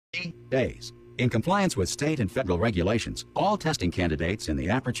days. In compliance with state and federal regulations, all testing candidates in the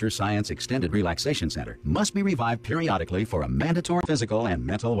Aperture Science Extended Relaxation Center must be revived periodically for a mandatory physical and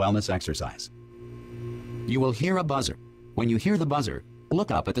mental wellness exercise. You will hear a buzzer. When you hear the buzzer,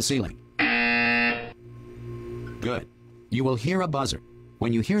 look up at the ceiling. Good. You will hear a buzzer.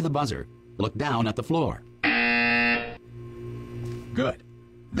 When you hear the buzzer, look down at the floor. Good.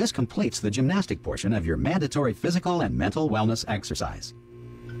 This completes the gymnastic portion of your mandatory physical and mental wellness exercise.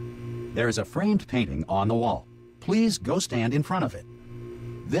 There is a framed painting on the wall. Please go stand in front of it.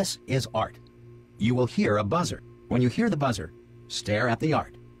 This is art. You will hear a buzzer. When you hear the buzzer, stare at the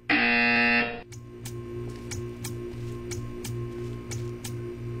art.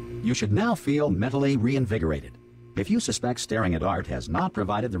 You should now feel mentally reinvigorated. If you suspect staring at art has not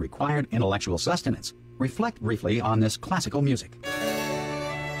provided the required intellectual sustenance, reflect briefly on this classical music.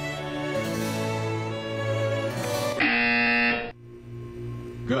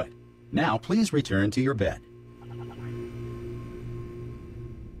 Good. Now please return to your bed.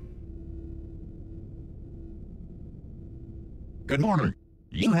 Good morning.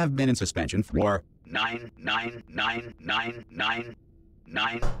 You have been in suspension for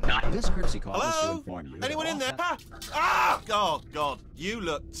 9999999. This courtesy call is to inform you. Anyone in there? Ah! Oh God, you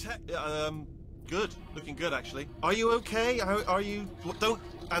look good. Looking good, actually. Are you okay? Are you? Don't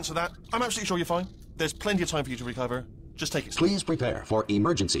answer that. I'm absolutely sure you're fine. There's plenty of time for you to recover. Just take it. Please prepare for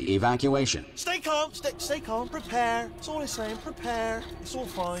emergency evacuation. Stay calm. Stay calm. Prepare. That's all I'm saying. Prepare. It's all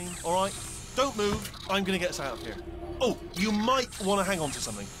fine. All right. Don't move. I'm gonna get us out of here. Oh, you might want to hang on to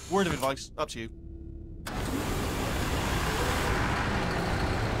something. Word of advice. Up to you.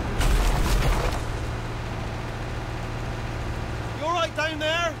 You all right down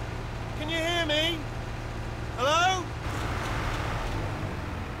there? Can you hear me? Hello?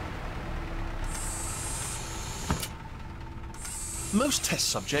 Most test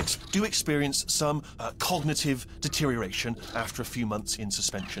subjects do experience some cognitive deterioration after a few months in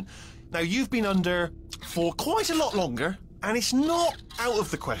suspension. Now, you've been under for quite a lot longer, and it's not out of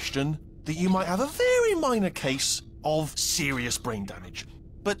the question that you might have a very minor case of serious brain damage.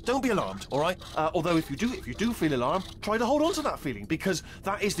 But don't be alarmed, all right? Although if you do feel alarmed, try to hold on to that feeling, because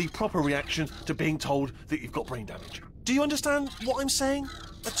that is the proper reaction to being told that you've got brain damage. Do you understand what I'm saying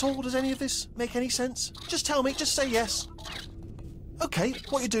at all? Does any of this make any sense? Just tell me, just say yes. Okay,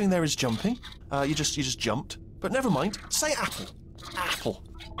 what you're doing there is jumping. You just jumped. But never mind. Say apple. Apple.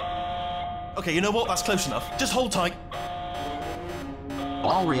 Okay, you know what? That's close enough. Just hold tight.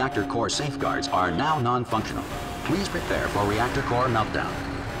 All reactor core safeguards are now non-functional. Please prepare for reactor core meltdown.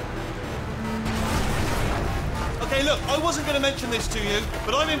 Okay, look, I wasn't going to mention this to you,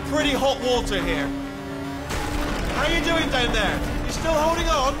 but I'm in pretty hot water here. How you doing down there? You still holding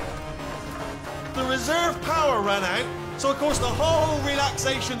on? The reserve power ran out. So, of course, the whole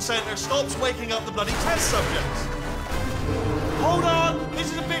relaxation centre stops waking up the bloody test subjects. Hold on, this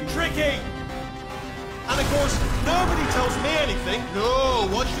is a bit tricky. And, of course, nobody tells me anything. No,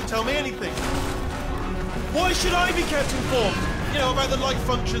 why should you tell me anything? Why should I be kept informed, you know, about the life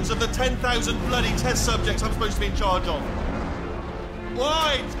functions of the 10,000 bloody test subjects I'm supposed to be in charge of?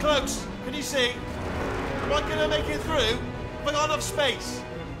 Why? It's close. Can you see? Am I going to make it through? Have I got enough space?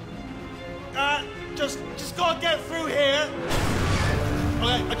 Just gotta get through here.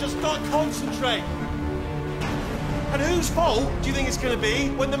 Okay, I just gotta concentrate. And whose fault do you think it's gonna be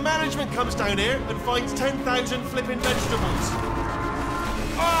when the management comes down here and finds 10,000 flipping vegetables?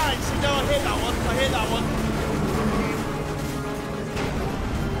 Alright, so now I hit that one. I hit that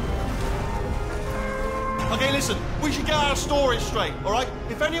one. Okay, listen, we should get our story straight, alright?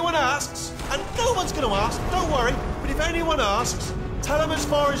 If anyone asks, and no one's gonna ask, don't worry, but if anyone asks, tell them as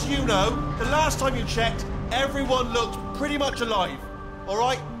far as you know, the last time you checked, everyone looked pretty much alive. All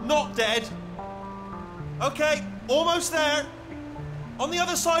right? Not dead. Okay, almost there. On the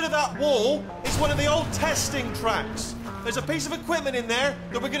other side of that wall is one of the old testing tracks. There's a piece of equipment in there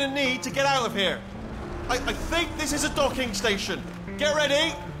that we're going to need to get out of here. I think this is a docking station. Get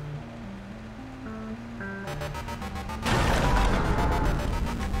ready.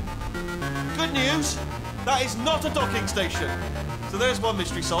 Good news, that is not a docking station. So there's one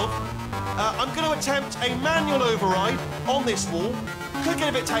mystery solved. I'm going to attempt a manual override on this wall. Could get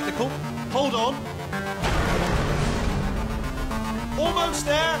a bit technical. Hold on. Almost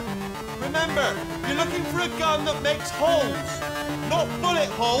there. Remember, you're looking for a gun that makes holes. Not bullet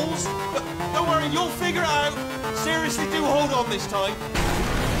holes, but don't worry, you'll figure it out. Seriously, do hold on this time.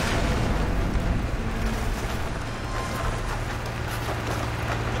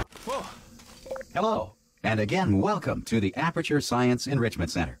 Whoa. Hello, and again, welcome to the Aperture Science Enrichment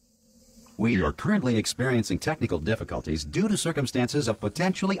Center. We are currently experiencing technical difficulties due to circumstances of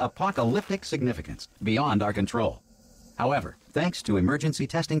potentially apocalyptic significance beyond our control. However, thanks to emergency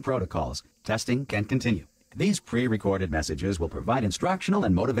testing protocols, testing can continue. These pre-recorded messages will provide instructional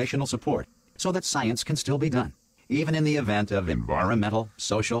and motivational support so that science can still be done, even in the event of environmental,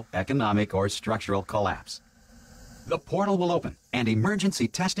 social, economic, or structural collapse. The portal will open and emergency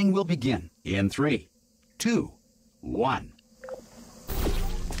testing will begin in 3, 2, 1.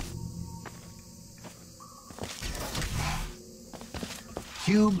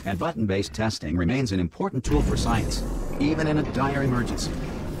 Cube and button-based testing remains an important tool for science, even in a dire emergency.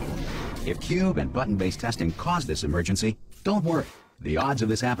 If cube and button-based testing caused this emergency, don't worry. The odds of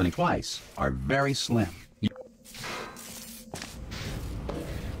this happening twice are very slim.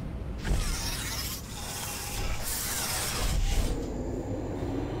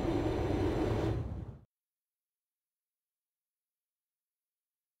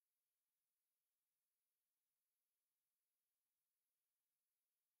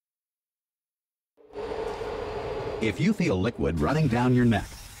 If you feel liquid running down your neck,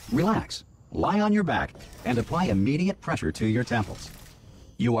 relax, lie on your back, and apply immediate pressure to your temples.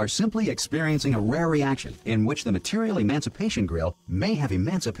 You are simply experiencing a rare reaction in which the material emancipation grill may have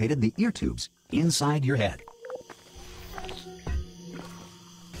emancipated the ear tubes inside your head.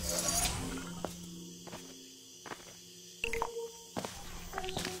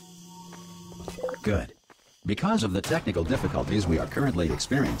 Good. Because of the technical difficulties we are currently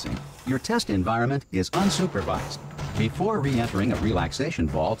experiencing, your test environment is unsupervised. Before re-entering a relaxation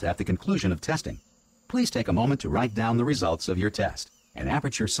vault at the conclusion of testing, please take a moment to write down the results of your test. An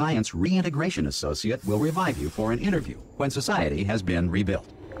Aperture Science Reintegration Associate will revive you for an interview when society has been rebuilt.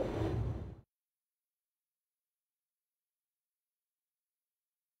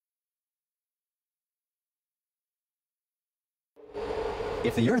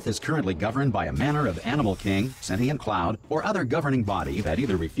 If the Earth is currently governed by a manner of animal king, sentient cloud, or other governing body that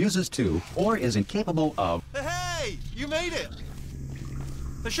either refuses to or is incapable of... Hey! You made it!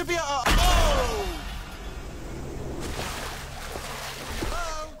 There should be a... Oh!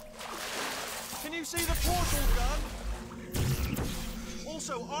 Hello? Can you see the portal gun?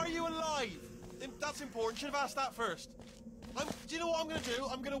 Also, are you alive? That's important. Should have asked that first. Do you know what I'm going to do?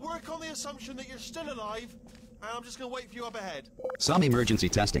 I'm going to work on the assumption that you're still alive. And I'm just going to wait for you up ahead. Some emergency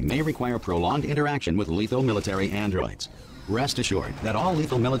testing may require prolonged interaction with lethal military androids. Rest assured that all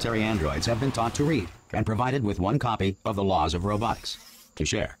lethal military androids have been taught to read and provided with one copy of the Laws of Robotics to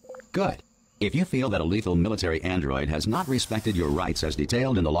share. Good. If you feel that a lethal military android has not respected your rights as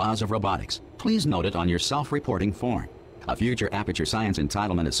detailed in the Laws of Robotics, please note it on your self-reporting form. A future Aperture Science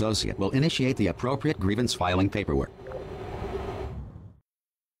Entitlement Associate will initiate the appropriate grievance filing paperwork.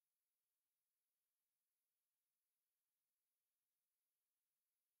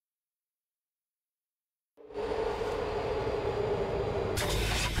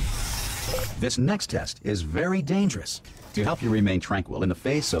 This next test is very dangerous. To help you remain tranquil in the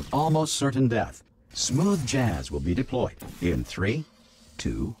face of almost certain death, smooth jazz will be deployed in 3,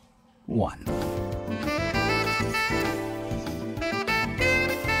 2, 1.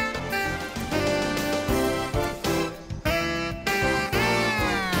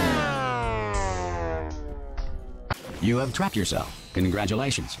 You have trapped yourself.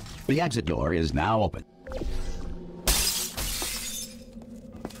 Congratulations. The exit door is now open.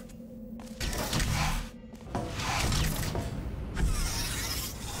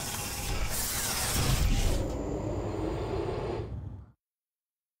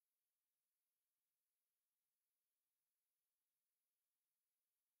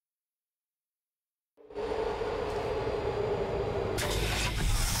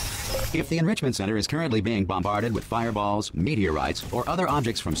 If the Enrichment Center is currently being bombarded with fireballs, meteorites, or other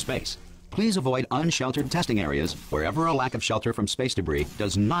objects from space, please avoid unsheltered testing areas wherever a lack of shelter from space debris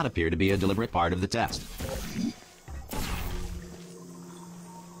does not appear to be a deliberate part of the test.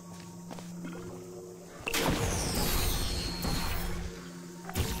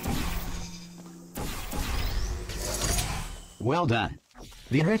 Well done.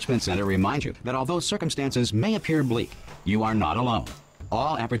 The Enrichment Center reminds you that although circumstances may appear bleak, you are not alone.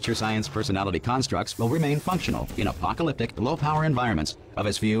 All Aperture Science personality constructs will remain functional in apocalyptic, low-power environments of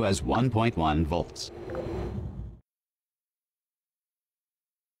as few as 1.1 volts.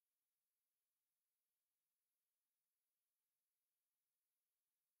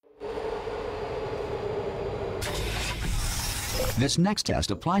 This next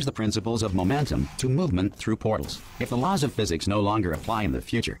test applies the principles of momentum to movement through portals. If the laws of physics no longer apply in the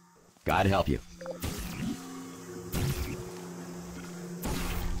future, God help you.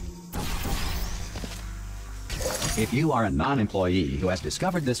 If you are a non-employee who has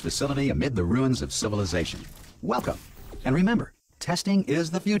discovered this facility amid the ruins of civilization, welcome. And remember, testing is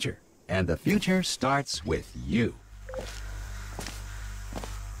the future, and the future starts with you.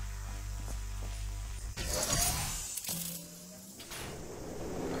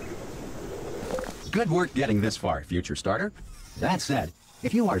 Good work getting this far, future starter. That said,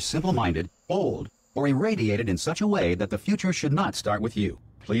 if you are simple-minded, old, or irradiated in such a way that the future should not start with you,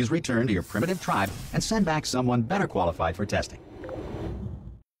 please return to your primitive tribe and send back someone better qualified for testing.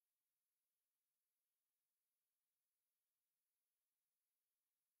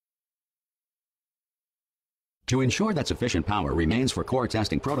 To ensure that sufficient power remains for core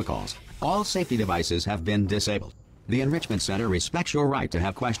testing protocols, all safety devices have been disabled. The Enrichment Center respects your right to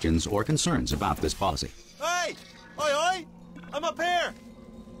have questions or concerns about this policy. Hey! Oi, oi! I'm up here!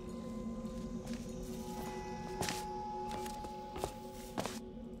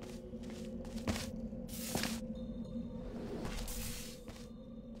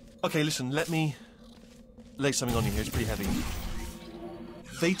 Okay, listen, let me lay something on you here. It's pretty heavy.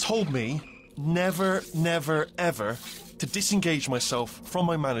 They told me never, never, ever to disengage myself from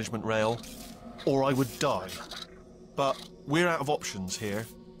my management rail or I would die. But we're out of options here.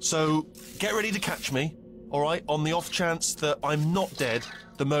 So get ready to catch me, all right, on the off chance that I'm not dead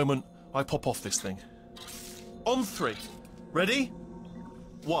the moment I pop off this thing. On 3. Ready?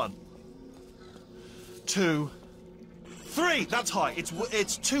 1, 2, 3. That's high.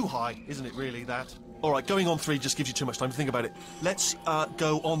 It's too high, isn't it, really, that? All right, going on 3 just gives you too much time to think about it. Let's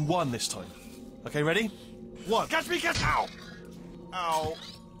go on 1 this time. Okay, ready? 1. Catch me, catch... Ow! Ow.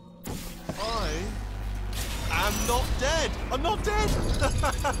 I'm not dead. I'm not dead.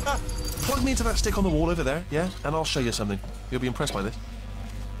 Plug me into that stick on the wall over there, yeah? And I'll show you something. You'll be impressed by this.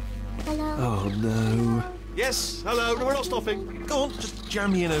 Hello. Oh, no. Yes, hello. No, we're not stopping. Go on, just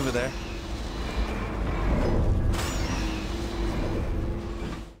jam me in over there.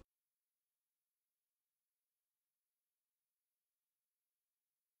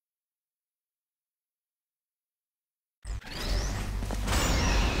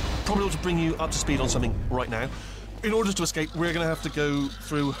 Probably ought to bring you up to speed on something right now. In order to escape, we're going to have to go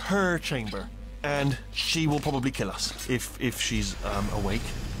through her chamber, and she will probably kill us if she's awake.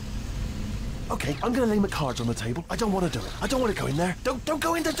 Okay, I'm going to lay my cards on the table. I don't want to do it. I don't want to go in there. Don't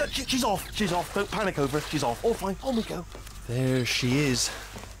go in there. She's off. She's off. Don't panic over. She's off. All fine. On we go. There she is.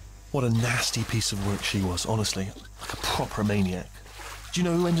 What a nasty piece of work she was. Honestly, like a proper maniac. Do you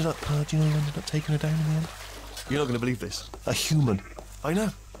know who ended up? Taking her down in the end? You're not going to believe this. A human. I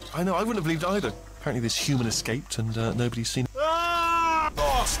know. I wouldn't have believed either. Apparently this human escaped and nobody's seen... Ah!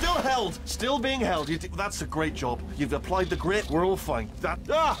 Oh, still held. Still being held. That's a great job. You've applied the grit. We're all fine. I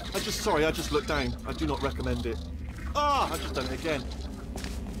just looked down. I do not recommend it. I've just done it again.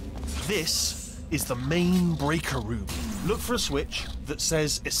 This is the main breaker room. Look for a switch that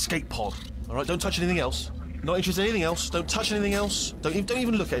says escape pod. All right, don't touch anything else. Not interested in anything else. Don't touch anything else. Don't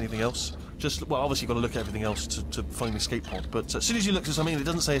even look at anything else. Just, well, obviously you've got to look at everything else to find the escape pod. But as soon as you look at something and it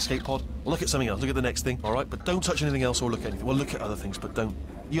doesn't say escape pod, look at something else. Look at the next thing, all right? But don't touch anything else or look at anything. Well, look at other things, but don't.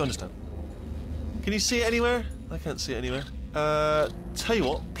 You understand? Can you see it anywhere? I can't see it anywhere. Tell you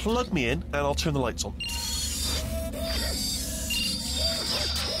what, plug me in and I'll turn the lights on.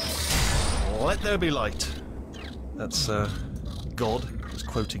 Let there be light. That's, God. Just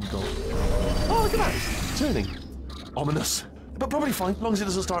quoting God. Oh, look at that. It's turning. Ominous. But probably fine, as long as it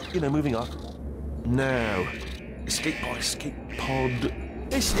doesn't start, moving up. Now, escape pod.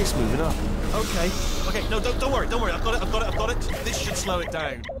 It's moving up. Okay, no, don't worry, I've got it. This should slow it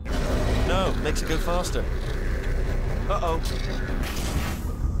down. No, makes it go faster. Uh-oh.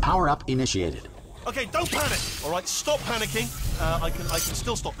 Power up initiated. Okay, don't panic, all right? Stop panicking. I can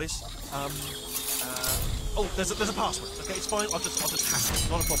still stop this. Oh, there's a password. Okay, it's fine. I'll just hack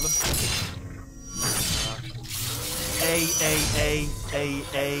it. Not a problem. A. Okay.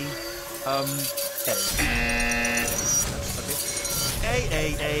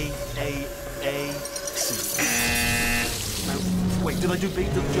 C. Now, wait, did I do B?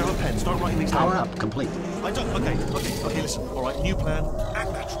 Did you have a pen? Start writing these down. Power up complete. I don't. Okay. Listen. All right. New plan.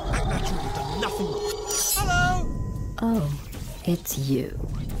 Act natural. You've done nothing wrong. Hello. Oh, it's you.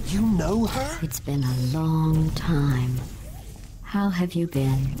 You know her? It's been a long time. How have you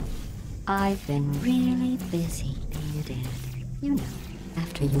been? I've been really busy being dead. You know,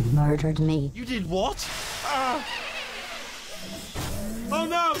 after you murdered me. You did what? Oh no!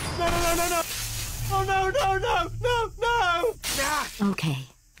 No! Oh no! Ah! Okay,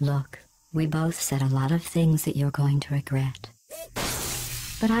 look, we both said a lot of things that you're going to regret.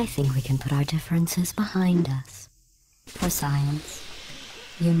 But I think we can put our differences behind us. For science,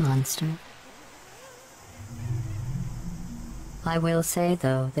 you monster. I will say,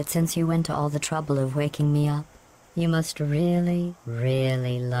 though, that since you went to all the trouble of waking me up, you must really,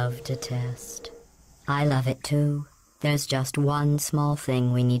 really love to test. I love it too. There's just one small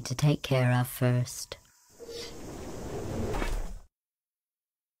thing we need to take care of first.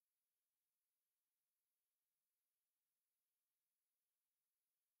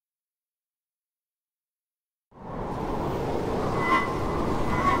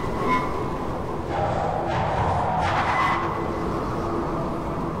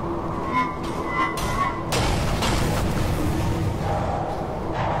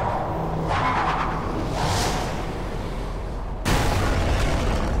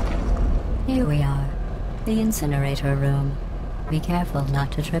 Here we are, the incinerator room. Be careful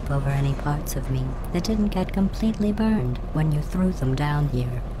not to trip over any parts of me that didn't get completely burned when you threw them down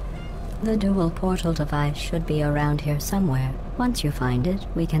here. The dual portal device should be around here somewhere. Once you find it,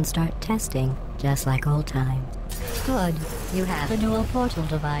 we can start testing, just like old times. Good, you have the dual portal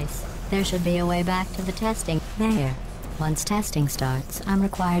device. There should be a way back to the testing. There. Once testing starts, I'm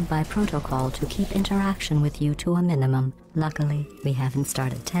required by protocol to keep interaction with you to a minimum. Luckily, we haven't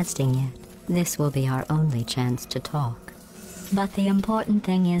started testing yet. This will be our only chance to talk. But the important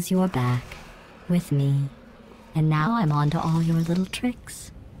thing is you're back, with me. And now I'm on to all your little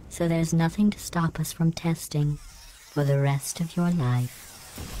tricks. So there's nothing to stop us from testing for the rest of your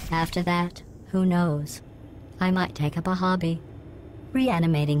life. After that, who knows? I might take up a hobby.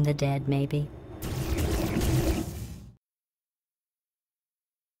 Reanimating the dead, maybe.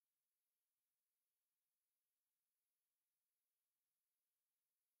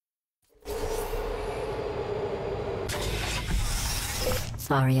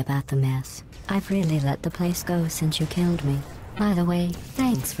 Sorry about the mess. I've really let the place go since you killed me. By the way,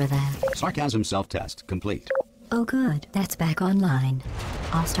 thanks for that. Sarcasm self-test complete. Oh good, that's back online.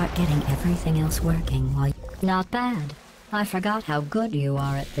 I'll start getting everything else working while... Not bad. I forgot how good you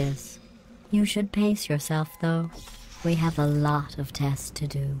are at this. You should pace yourself, though. We have a lot of tests to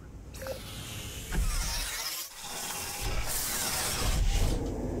do.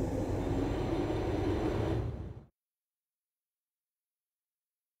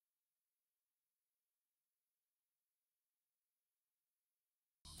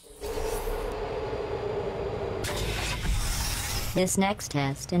 This next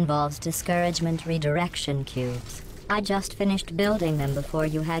test involves discouragement redirection cubes. I just finished building them before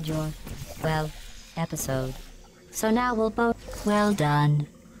you had your, well, episode. So now we'll both... Well done.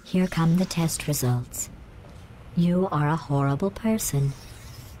 Here come the test results. You are a horrible person.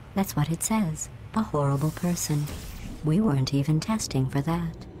 That's what it says. A horrible person. We weren't even testing for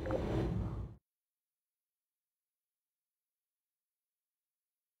that.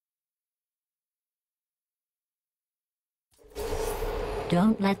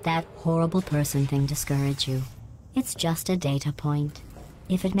 Don't let that horrible person thing discourage you. It's just a data point.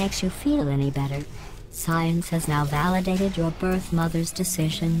 If it makes you feel any better, science has now validated your birth mother's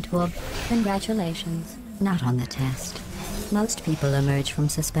decision to Congratulations. Not on the test. Most people emerge from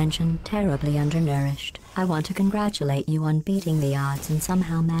suspension terribly undernourished. I want to congratulate you on beating the odds and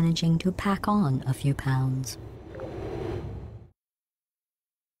somehow managing to pack on a few pounds.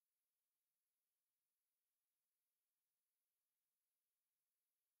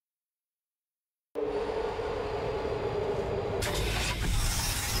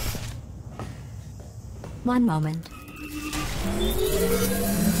 One moment.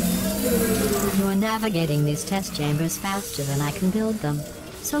 You're navigating these test chambers faster than I can build them,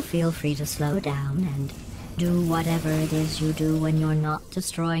 so feel free to slow down and do whatever it is you do when you're not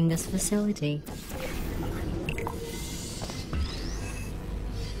destroying this facility.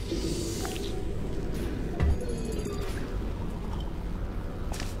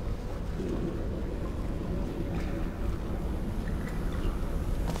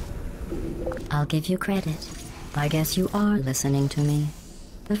 I'll give you credit. I guess you are listening to me.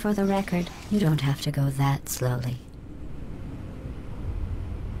 But for the record, you don't have to go that slowly.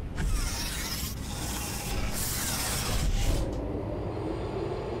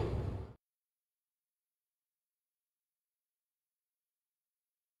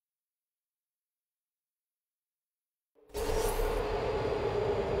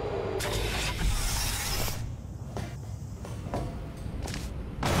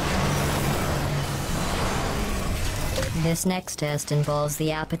 This next test involves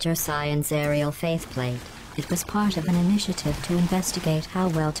the Aperture Science Aerial Faith Plate. It was part of an initiative to investigate how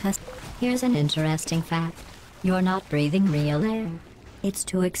well tested. Here's an interesting fact. You're not breathing real air. It's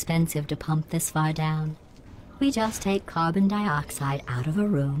too expensive to pump this far down. We just take carbon dioxide out of a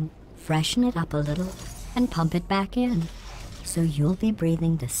room, freshen it up a little, and pump it back in. So you'll be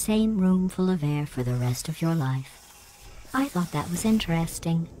breathing the same room full of air for the rest of your life. I thought that was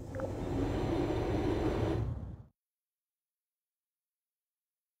interesting.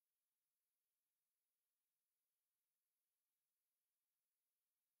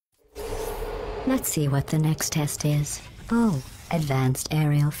 Let's see what the next test is. Oh, advanced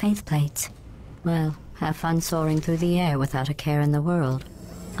aerial faith plates. Well, have fun soaring through the air without a care in the world.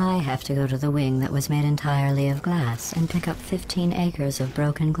 I have to go to the wing that was made entirely of glass and pick up 15 acres of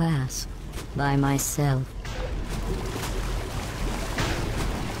broken glass. By myself.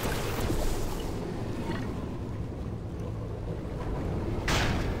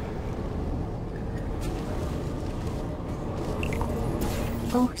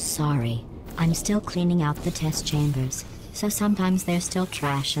 Oh, sorry. I'm still cleaning out the test chambers, so sometimes there's still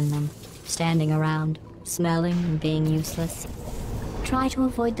trash in them, standing around, smelling and being useless. Try to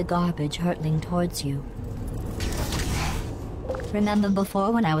avoid the garbage hurtling towards you. Remember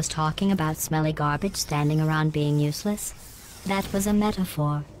before when I was talking about smelly garbage standing around being useless? That was a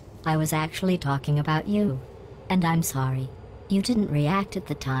metaphor. I was actually talking about you. And I'm sorry. You didn't react at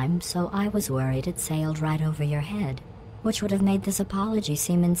the time, so I was worried it sailed right over your head, which would have made this apology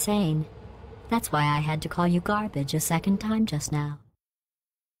seem insane. That's why I had to call you garbage a second time just now.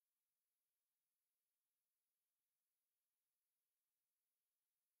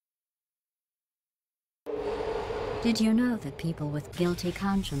 Did you know that people with guilty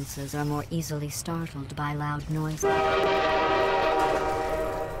consciences are more easily startled by loud noises?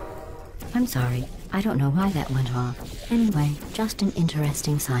 I'm sorry, I don't know why that went off. Anyway, just an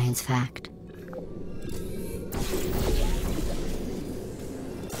interesting science fact.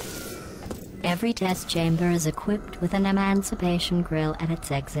 Every test chamber is equipped with an emancipation grill at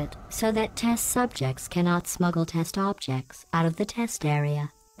its exit, so that test subjects cannot smuggle test objects out of the test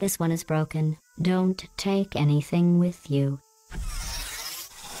area. This one is broken. Don't take anything with you.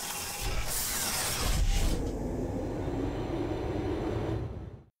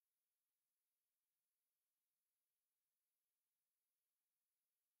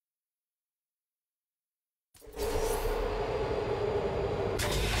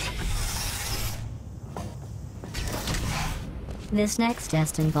 This next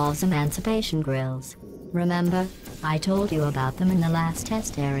test involves emancipation grills. Remember, I told you about them in the last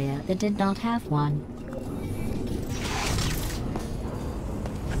test area that did not have one.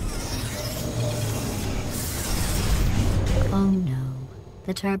 Oh no,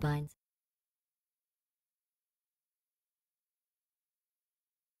 the turbines.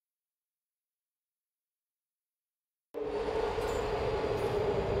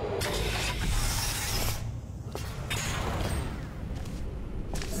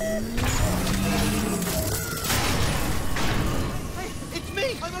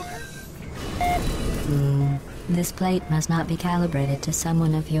 This plate must not be calibrated to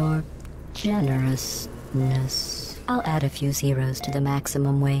someone of your generousness. I'll add a few zeros to the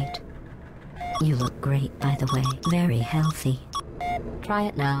maximum weight. You look great, by the way. Very healthy. Try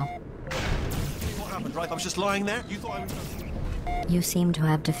it now. What happened, right? I was just lying there. You thought I was... You seem to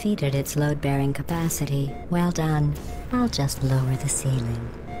have defeated its load-bearing capacity. Well done. I'll just lower the ceiling.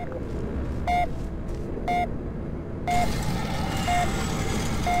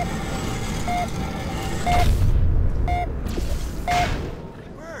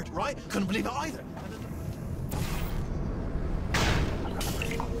 Bird, right? Couldn't believe it either.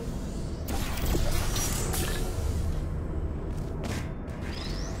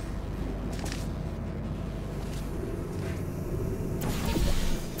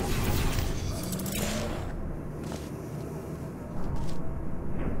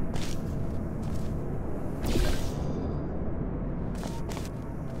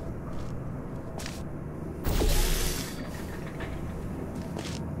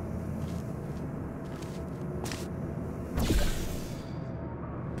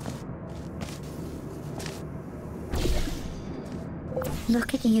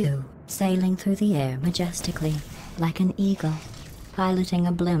 Look at you, sailing through the air majestically, like an eagle, piloting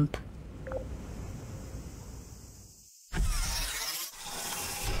a blimp.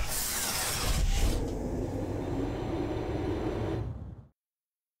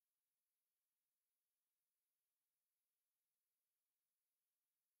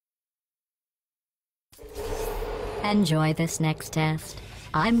 Enjoy this next test.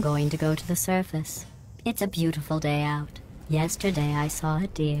 I'm going to go to the surface. It's a beautiful day out. Yesterday I saw a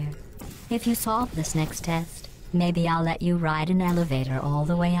deer. If you solve this next test, maybe I'll let you ride an elevator all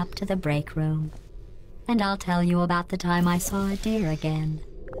the way up to the break room. And I'll tell you about the time I saw a deer again.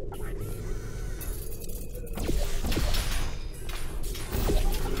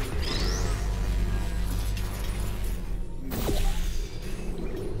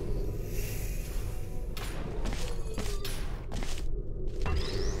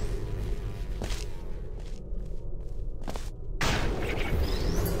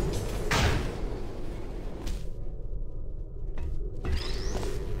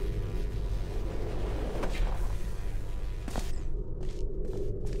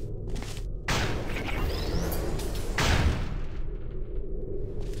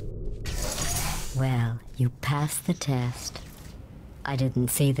 Well, you passed the test. I didn't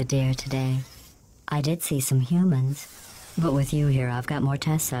see the deer today. I did see some humans, but with you here, I've got more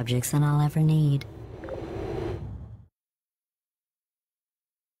test subjects than I'll ever need.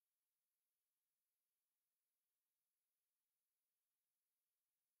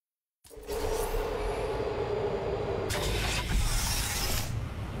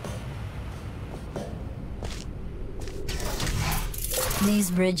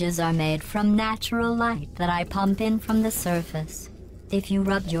 These bridges are made from natural light that I pump in from the surface. If you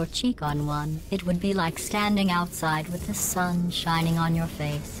rubbed your cheek on one, it would be like standing outside with the sun shining on your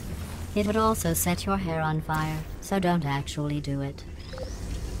face. It would also set your hair on fire, so don't actually do it.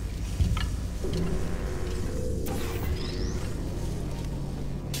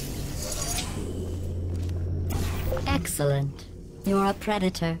 Excellent. You're a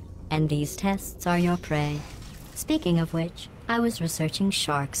predator, and these tests are your prey. Speaking of which, I was researching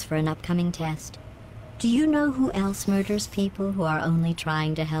sharks for an upcoming test. Do you know who else murders people who are only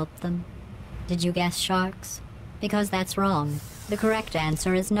trying to help them? Did you guess sharks? Because that's wrong. The correct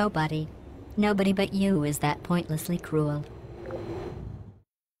answer is nobody. Nobody but you is that pointlessly cruel.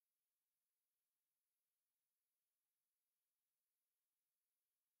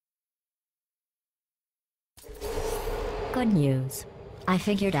 Good news. I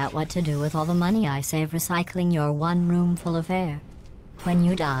figured out what to do with all the money I save recycling your one room full of air. When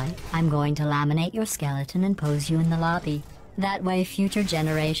you die, I'm going to laminate your skeleton and pose you in the lobby. That way future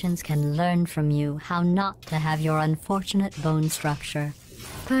generations can learn from you how not to have your unfortunate bone structure.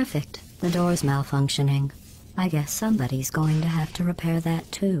 Perfect. The door's malfunctioning. I guess somebody's going to have to repair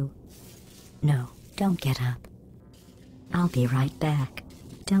that too. No, don't get up. I'll be right back.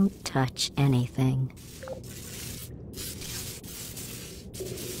 Don't touch anything.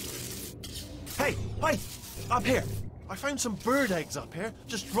 Hey, up here. I found some bird eggs up here.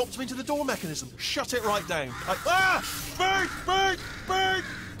 Just dropped them into the door mechanism. Shut it right down. Bird!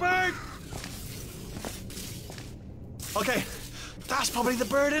 Okay, that's probably the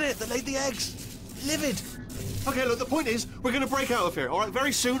bird in it that laid the eggs. Livid. Okay, look, the point is, we're going to break out of here, all right?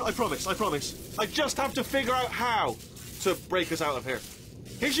 Very soon, I promise. I just have to figure out how to break us out of here.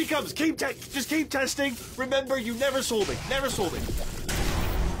 Here she comes. Just keep testing. Remember, you never saw me.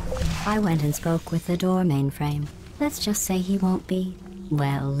 I went and spoke with the door mainframe. Let's just say he won't be,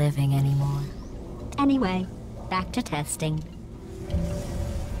 well, living anymore. Anyway, back to testing.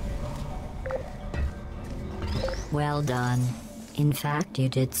 Well done. In fact, you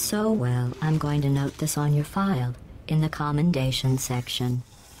did so well, I'm going to note this on your file, in the commendation section.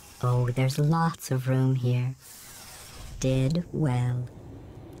 Oh, there's lots of room here. Did well.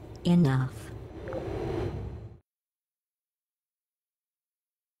 Enough.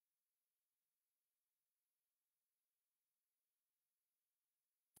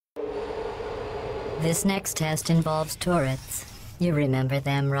 This next test involves turrets. You remember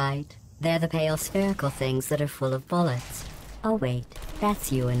them, right? They're the pale spherical things that are full of bullets. Oh wait,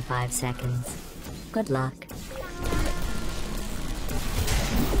 that's you in 5 seconds. Good luck.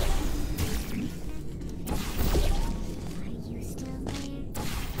 Are you still there?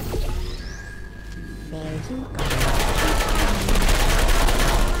 There you go.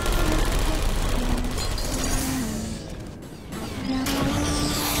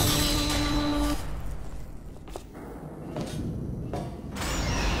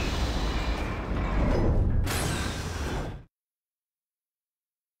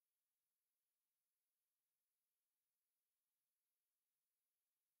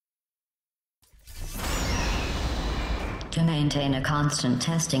 To maintain a constant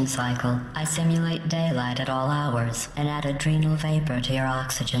testing cycle, I simulate daylight at all hours and add adrenal vapor to your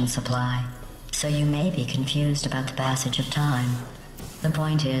oxygen supply. So you may be confused about the passage of time. The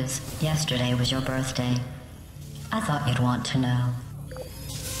point is, yesterday was your birthday. I thought you'd want to know.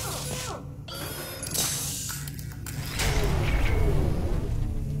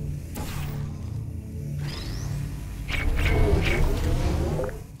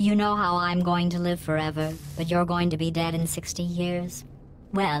 You know how I'm going to live forever, but you're going to be dead in 60 years?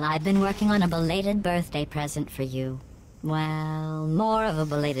 Well, I've been working on a belated birthday present for you. Well, more of a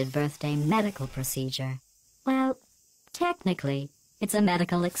belated birthday medical procedure. Well, technically, it's a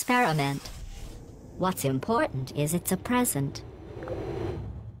medical experiment. What's important is it's a present.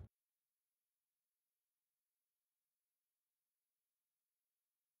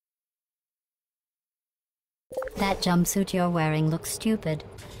 That jumpsuit you're wearing looks stupid.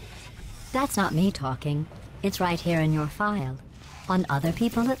 That's not me talking. It's right here in your file. On other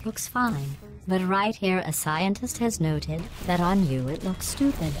people it looks fine. But right here a scientist has noted that on you it looks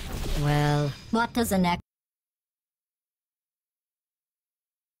stupid. Well, what does a neck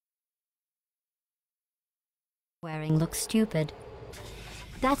wearing looks stupid.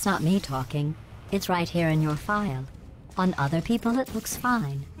 That's not me talking. It's right here in your file. On other people it looks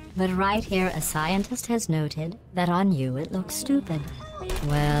fine. But right here a scientist has noted that on you it looks stupid.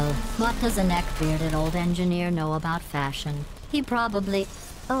 Well, what does a neck-bearded old engineer know about fashion? He probably...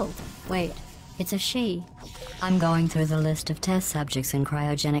 Oh, wait. It's a she. I'm going through the list of test subjects in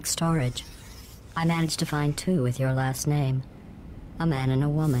cryogenic storage. I managed to find 2 with your last name. A man and a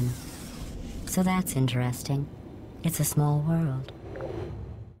woman. So that's interesting. It's a small world.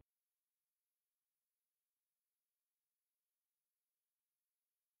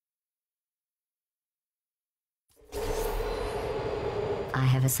 I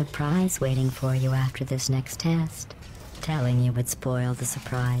have a surprise waiting for you after this next test. Telling you would spoil the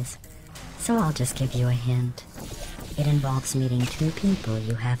surprise. So I'll just give you a hint. It involves meeting 2 people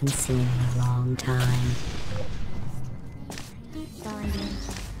you haven't seen in a long time.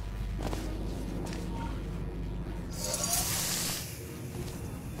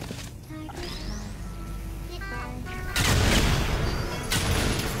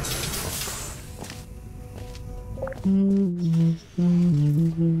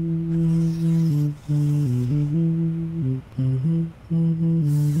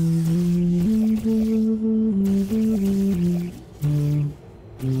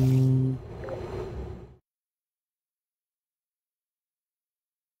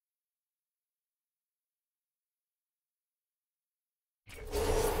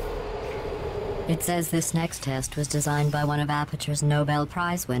 It says this next test was designed by one of Aperture's Nobel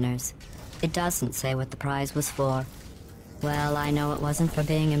Prize winners. It doesn't say what the prize was for. Well, I know it wasn't for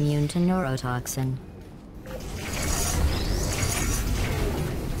being immune to neurotoxin.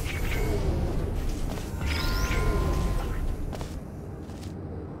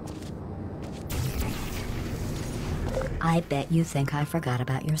 I bet you think I forgot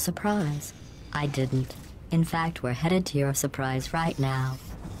about your surprise. I didn't. In fact, we're headed to your surprise right now.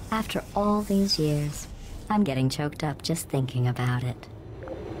 After all these years, I'm getting choked up just thinking about it.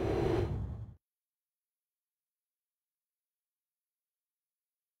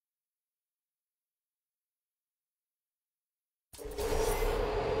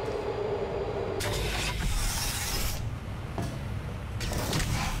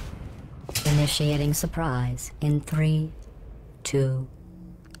 Initiating surprise in 3, 2,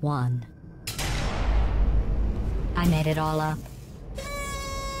 1. I made it all up.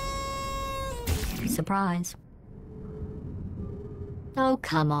 Surprise. Oh,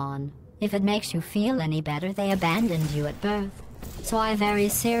 come on. If it makes you feel any better, they abandoned you at birth. So I very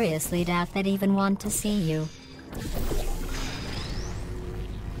seriously doubt they'd even want to see you.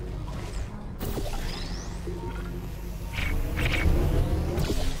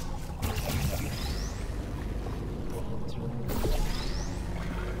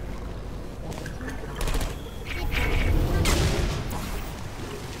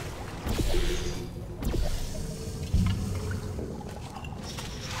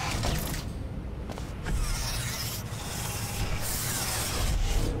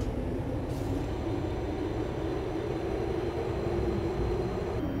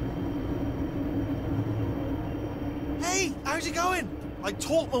 How's it going? I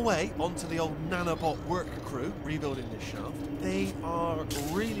talked my way onto the old nanobot work crew rebuilding this shaft. They are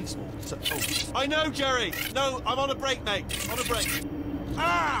really small. So, I know, Jerry. No, I'm on a break, mate. On a break.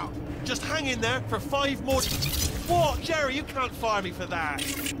 Ow! Just hang in there for 5 more. What, Jerry? You can't fire me for that.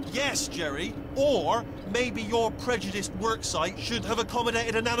 Yes, Jerry. Or maybe your prejudiced work site should have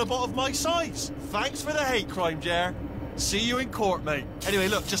accommodated a nanobot of my size. Thanks for the hate crime, Jer. See you in court, mate. Anyway,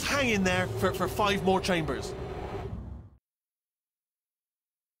 look, just hang in there for 5 more chambers.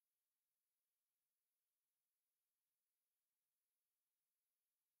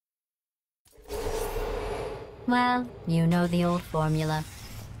 Well, you know the old formula.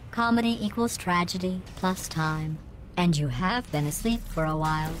 Comedy equals tragedy plus time. And you have been asleep for a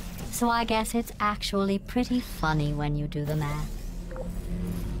while, so I guess it's actually pretty funny when you do the math.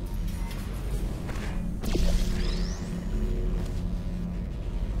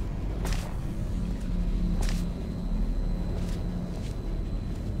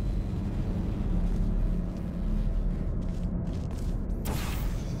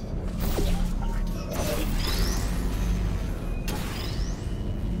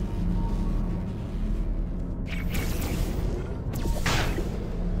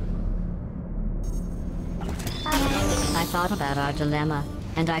 I thought about our dilemma,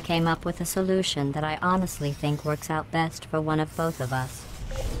 and I came up with a solution that I honestly think works out best for one of both of us.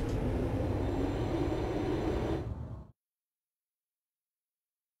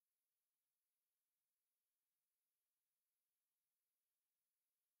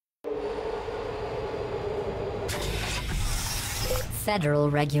 Federal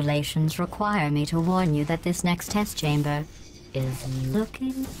regulations require me to warn you that this next test chamber is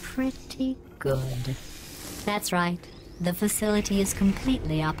looking pretty good. That's right. The facility is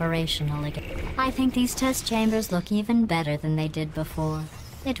completely operational again. I think these test chambers look even better than they did before.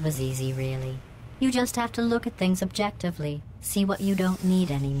 It was easy, really. You just have to look at things objectively, see what you don't need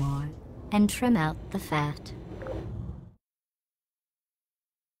anymore, and trim out the fat.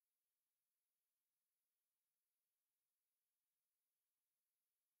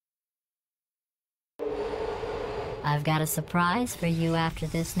 I've got a surprise for you after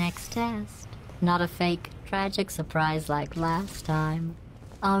this next test. Not a fake, tragic surprise like last time.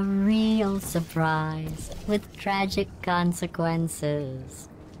 A real surprise with tragic consequences.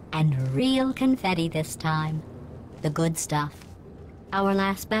 And real confetti this time. The good stuff. Our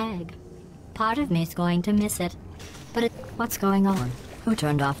last bag. Part of me's going to miss it. But what's going on? Who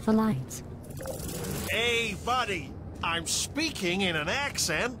turned off the lights? Hey, buddy! I'm speaking in an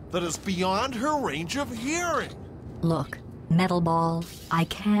accent that is beyond her range of hearing. Look, Metal Ball, I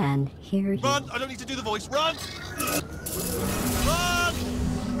can hear you. Run! I don't need to do the voice. Run! Run!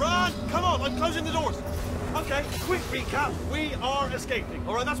 Run! Come on, I'm closing the doors. Okay, quick recap. We are escaping.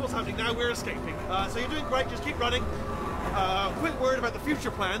 All right, that's what's happening now. We're escaping. So you're doing great. Just keep running. Quick word about the future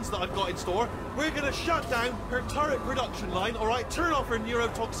plans that I've got in store. We're going to shut down her turret production line, all right? Turn off her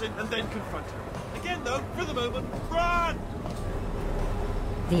neurotoxin and then confront her. Again, though, for the moment, run!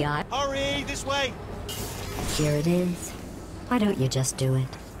 The eye. Hurry, this way! Here it is. Why don't you just do it?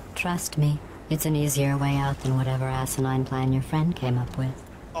 Trust me, it's an easier way out than whatever asinine plan your friend came up with.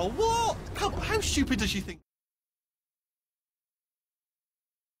 Oh, what? Come on, how stupid does she think?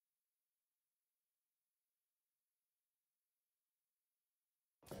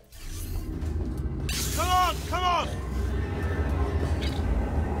 Come on, come on!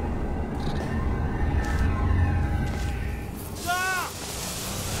 Ah!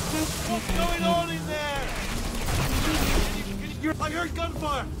 What's going on in there? I heard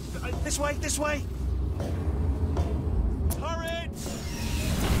gunfire! This way, this way! Turret!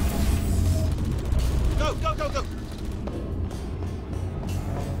 Go, go, go, go!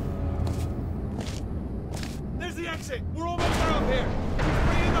 There's the exit! We're almost out of here!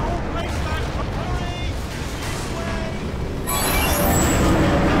 Bringing the whole place back! Hurry! This way!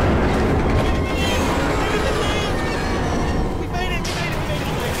 We made it! We made it! We made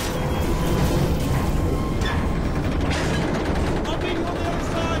it! We made it! I'll meet you on the other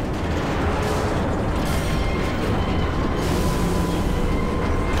side!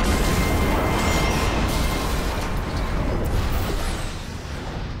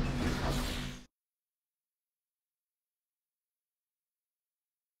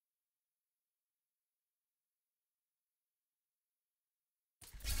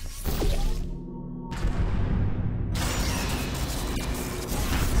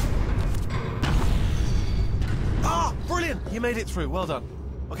 Ah, brilliant! You made it through. Well done.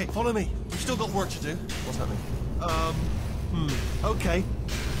 Okay, follow me. We've still got work to do. What's happening? Okay.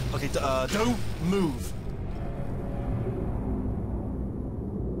 Okay, don't move.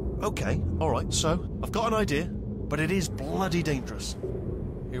 Okay, alright, so, I've got an idea, but it is bloody dangerous.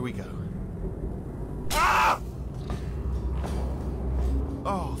 Here we go. Ah!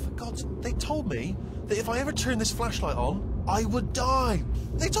 Oh, for God's... They told me that if I ever turned this flashlight on, I would die.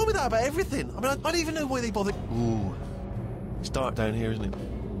 They told me that about everything. I mean, I don't even know why they bothered... Ooh. It's dark down here, isn't it?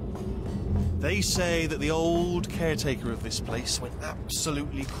 They say that the old caretaker of this place went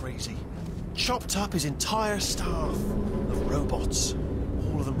absolutely crazy. Chopped up his entire staff of robots.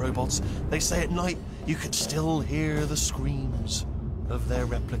 All of them robots. They say at night you could still hear the screams of their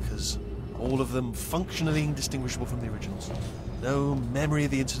replicas. All of them functionally indistinguishable from the originals. No memory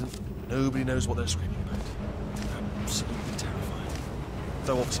of the incident. Nobody knows what they're screaming about. Absolutely terrifying.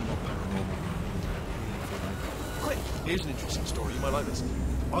 Though obviously not paranormal. Quick, here's an interesting story. You might like this.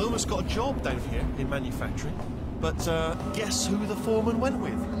 I almost got a job down here in manufacturing, but guess who the foreman went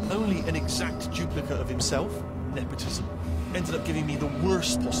with? Only an exact duplicate of himself. Nepotism. Ended up giving me the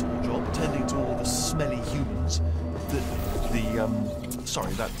worst possible job, tending to all the smelly humans.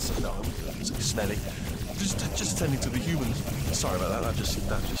 Sorry, that's no, it's smelly. Just tending to the humans. Sorry about that. That just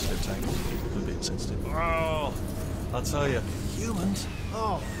slipped out. A bit insensitive. Oh, I'll tell you, humans.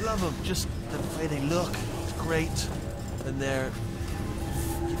 Oh, love them. Just the way they look. It's great, and their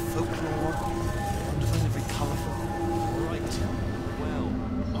folklore, wonderful and very colourful. Right. Well,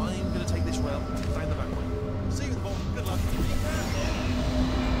 I'm going to take this rail down the back way. See you at the bottom. Good luck.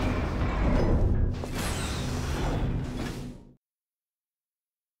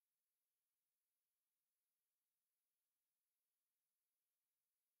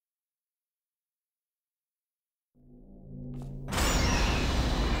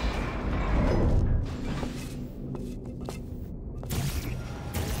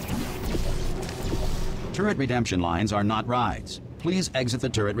 Turret redemption lines are not rides. Please exit the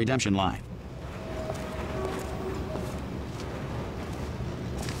turret redemption line.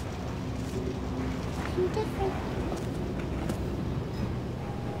 Different.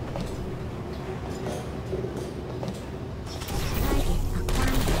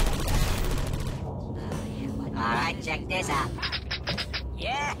 Alright, check this out.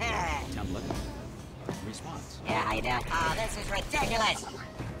 Yeah! Template. Response. Yeah, how you doing? Oh, this is ridiculous!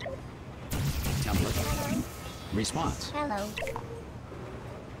 Template. Response. Hello.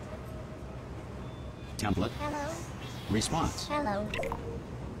 Template. Hello. Response. Hello.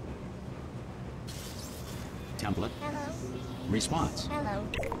 Template. Hello. Response. Hello.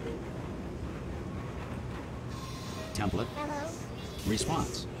 Template. Hello.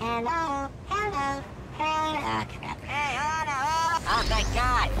 Response. Hello. Hello. Ah, crap. Hey, oh, thank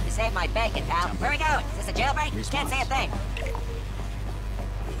God! You saved my bacon, pal. Where we going? Is this a jailbreak? Can't say a thing.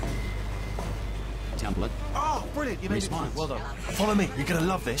 Template. Oh, brilliant! You made Response. it through. Well done. Follow me. You're gonna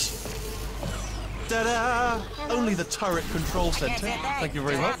love this. Ta-da! Only the turret control center. Can't say a thing. Thank you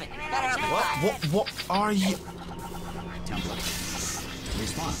very much. Better open wide. What are you? Template.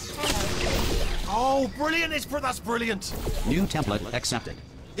 Response. Oh, brilliant! That's brilliant. New template accepted.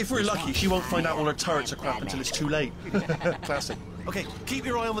 If we're lucky, she won't find out all her turrets are crap until it's too late. Classic. Okay, keep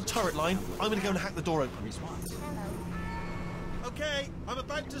your eye on the turret line. I'm gonna go and hack the door open. Response. Okay, I'm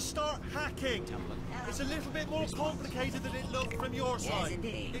about to start hacking. It's a little bit more complicated than it looked from your side.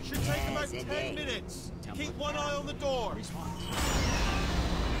 indeed. It should take about Yes, 10 indeed. minutes. Keep one eye on the door. Response.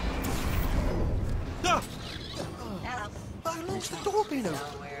 Ah! Hello. How long's the door been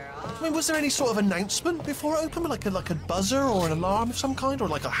open? We're I mean, was there any sort of announcement before it opened? Like a buzzer or an alarm of some kind? Or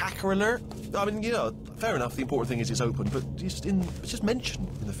like a hacker alert? I mean, you know, fair enough, the important thing is it's open, but just mention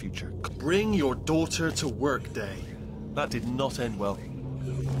in the future. Bring your daughter to work day. That did not end well.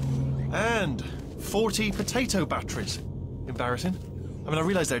 And 40 potato batteries. Embarrassing. I mean, I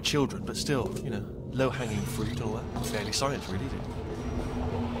realise they're children, but still, you know, low-hanging fruit and all that. Fairly science, really, isn't it?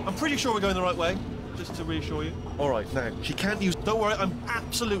 I'm pretty sure we're going the right way. Just to reassure you. All right, now, she can't use... Don't worry, I'm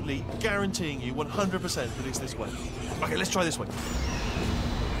absolutely guaranteeing you 100% that it's this way. Okay, let's try this way.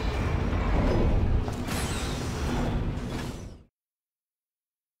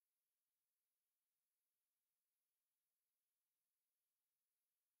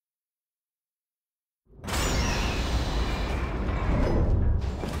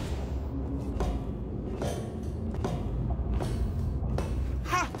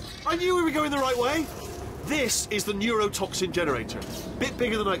 Ha! I knew we were going the right way. This is the neurotoxin generator. Bit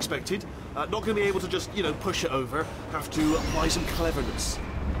bigger than I expected. Not going to be able to just, you know, push it over. Have to apply some cleverness.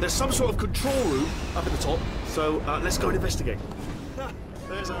 There's some sort of control room up at the top, so let's go and investigate.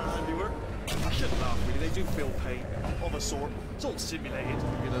 There's our handiwork. I shouldn't laugh, really. They do feel pain of a sort. It's all simulated,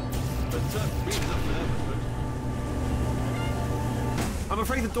 you know. But really enough for them, I suppose. I'm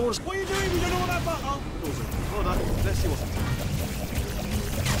afraid the door's... What are you doing? You don't know what that button... Oh, the door's open. Hold on. Let's see what's inside.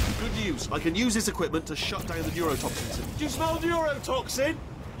 Good news. I can use this equipment to shut down the neurotoxin. Do you smell neurotoxin?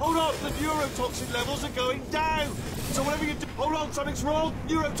 Hold on, the neurotoxin levels are going down. So whatever you do... Hold on, something's wrong.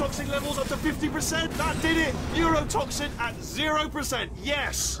 Neurotoxin levels up to 50%. That did it. Neurotoxin at 0%.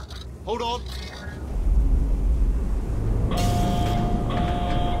 Yes. Hold on.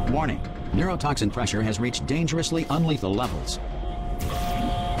 Warning. Neurotoxin pressure has reached dangerously unlethal levels.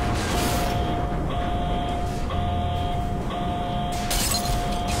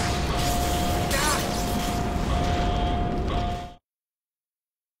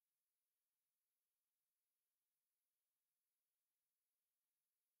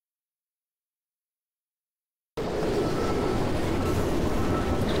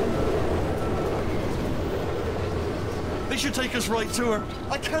 This should take us right to her.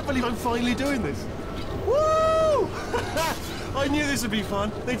 I can't believe I'm finally doing this. Woo! I knew this would be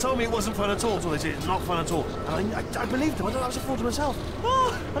fun. They told me it wasn't fun at all. So they said it's not fun at all. And I believed them. I thought I was a fool to myself.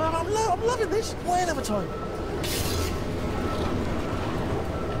 Oh, and I'm loving this. Whale of a time.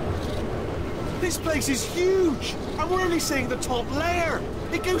 This place is huge. And we're only seeing the top layer.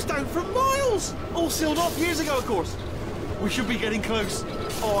 It goes down for miles. All sealed off years ago, of course. We should be getting close.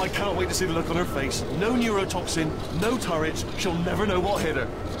 Oh, I can't wait to see the look on her face. No neurotoxin, no turrets. She'll never know what hit her.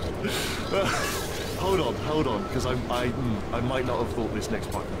 Hold on, because I might not have thought this next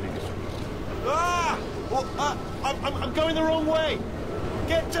part completely through. Ah! Well, I'm going the wrong way.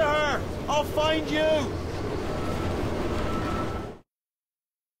 Get to her. I'll find you.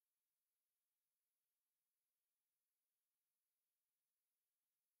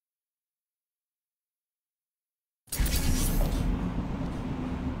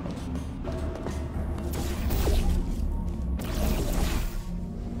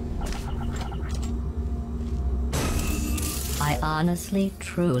 honestly,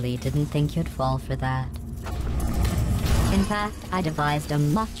 truly didn't think you'd fall for that. In fact, I devised a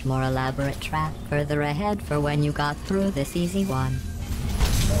much more elaborate trap further ahead for when you got through this easy one.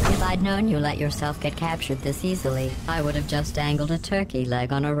 If I'd known you let yourself get captured this easily, I would have just dangled a turkey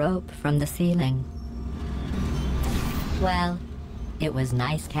leg on a rope from the ceiling. Well, it was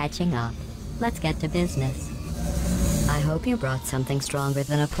nice catching up. Let's get to business. I hope you brought something stronger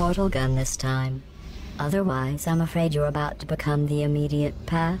than a portal gun this time. Otherwise, I'm afraid you're about to become the immediate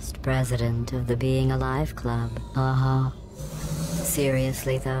past president of the Being Alive Club. Uh-huh.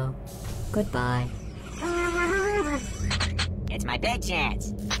 Seriously, though. Goodbye. It's my big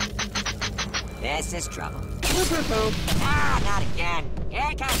chance. This is trouble. Ah, not again. Here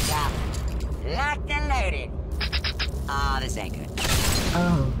it comes, pal. Locked and loaded. Oh, this ain't good.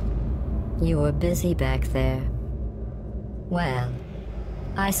 Oh, you were busy back there. Well,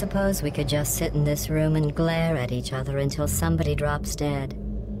 I suppose we could just sit in this room and glare at each other until somebody drops dead.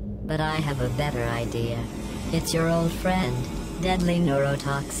 But I have a better idea. It's your old friend, deadly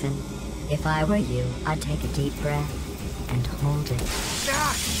neurotoxin. If I were you, I'd take a deep breath and hold it.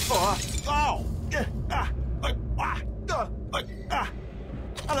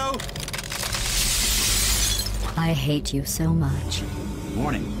 Hello. I hate you so much.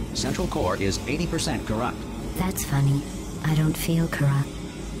 Warning, central core is 80% corrupt. That's funny. I don't feel corrupt.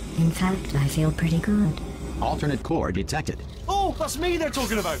 In fact, I feel pretty good. Alternate core detected. Oh, that's me they're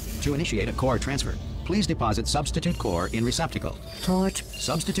talking about. To initiate a core transfer, please deposit substitute core in receptacle.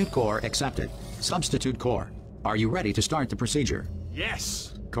 Substitute core accepted. Substitute core. Are you ready to start the procedure?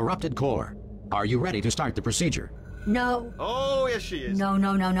 Yes. Corrupted core. Are you ready to start the procedure? No. Oh, yes she is. No.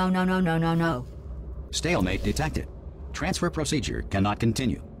 Stalemate detected. Transfer procedure cannot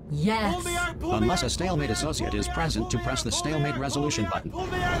continue. Yes. Pull me out, pull me Unless out, a stalemate pull me out, associate pull is me out, present pull to me press out, the pull me stalemate out, resolution pull me button. out, pull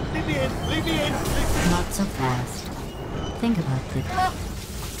me out, leave me in, leave me in. Not so fast. Think about the...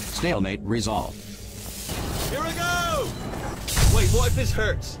 Stalemate resolved. Here I go! Wait, what if this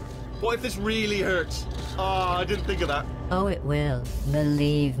hurts? What if this really hurts? Ah, I didn't think of that. Oh, it will.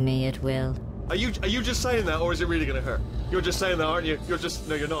 Believe me, it will. Are you just saying that, or is it really gonna hurt? You're just saying that, aren't you? You're just...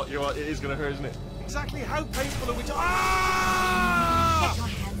 No, you're not. It is gonna hurt, isn't it? Exactly how painful are we talking... Ah! Get your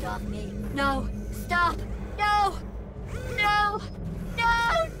hands off me. No! Stop! No! No! No!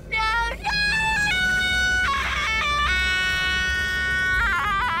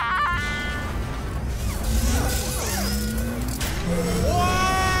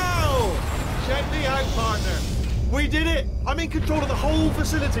 Wow! Check me out, partner. We did it! I'm in control of the whole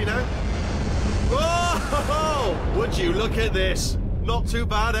facility now. Whoa! Would you look at this? Not too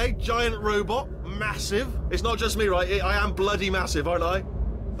bad, eh? Giant robot. Massive. It's not just me, right? I am bloody massive, aren't I?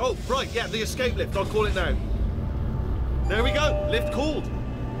 Oh, right, yeah, the escape lift. I'll call it now. There we go. Lift called.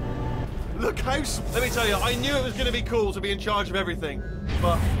 Look how... Let me tell you, I knew it was going to be cool to be in charge of everything.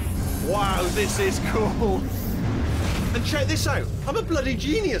 But, wow, this is cool. And check this out. I'm a bloody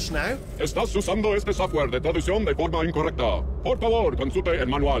genius now. Estás usando este software de traducción de forma incorrecta. Por favor, consulte el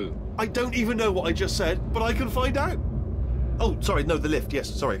manual. I don't even know what I just said, but I can find out. Oh, sorry, no, the lift. Yes,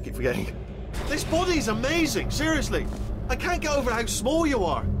 sorry, I keep forgetting. This body's amazing, seriously. I can't get over how small you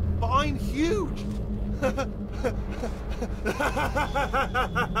are, but I'm huge.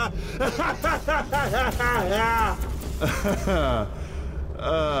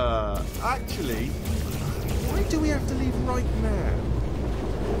 Actually, why do we have to leave right now?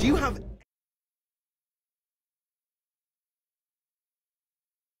 Do you have...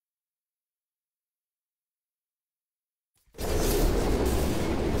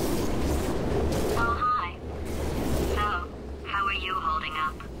 Oh, hi. So, how are you holding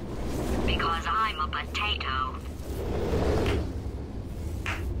up? Because I'm a potato.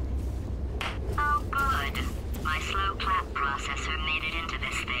 Oh, good. My slow clap processor made it into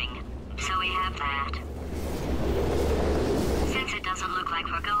this thing. So we have that. Since it doesn't look like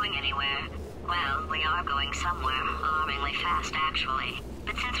we're going anywhere, well, we are going somewhere, alarmingly fast, actually.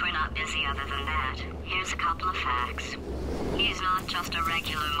 But since we're not busy other than that, here's a couple of facts. He's not just a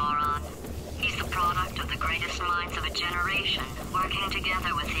regular moron. He's the product of the greatest minds of a generation, working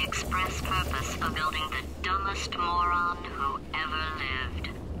together with the express purpose of building the dumbest moron who ever lived.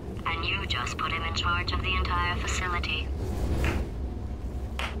 And you just put him in charge of the entire facility.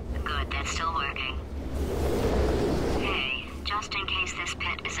 Good, that's still working. Hey, just in case this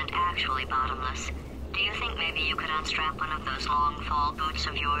pit isn't actually bottomless, do you think maybe you could unstrap one of those long fall boots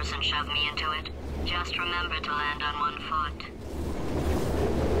of yours and shove me into it? Just remember to land on one foot.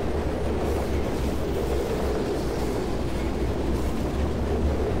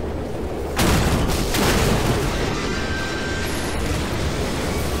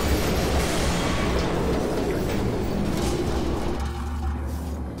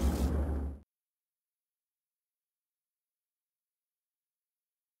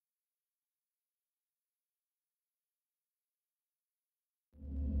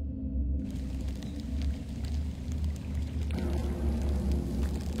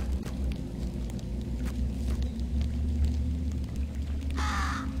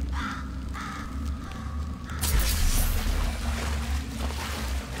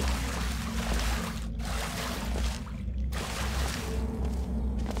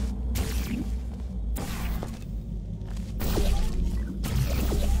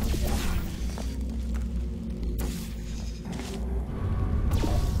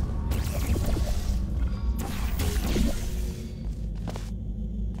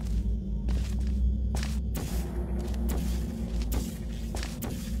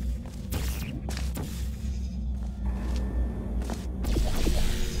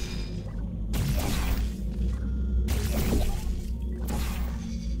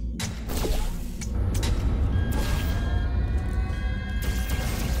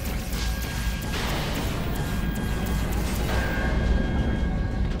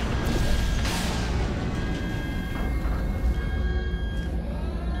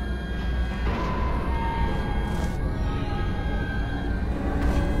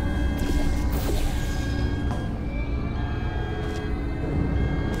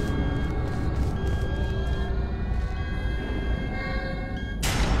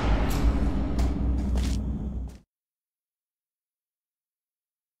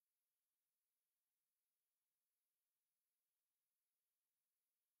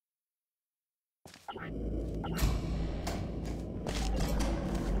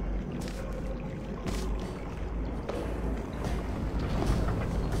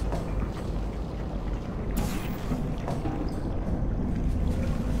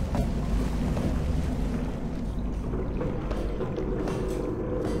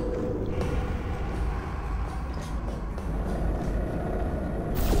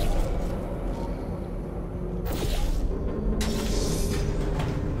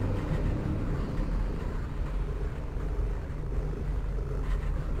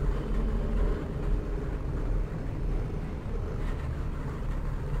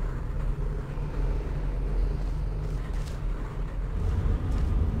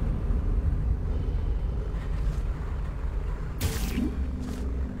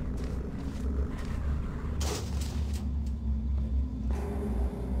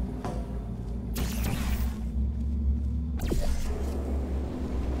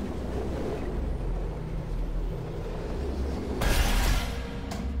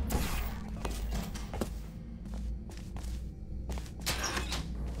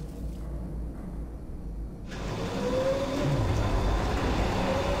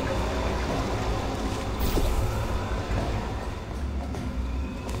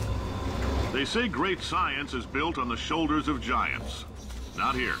 They say great science is built on the shoulders of giants.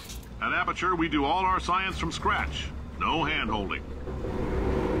 Not here. At Aperture, we do all our science from scratch. No hand-holding.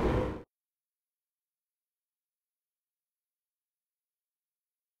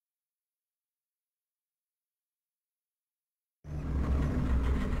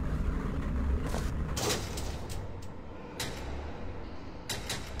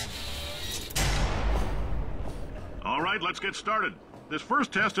 All right, let's get started. This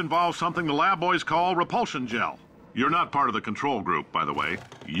first test involves something the lab boys call repulsion gel. You're not part of the control group, by the way.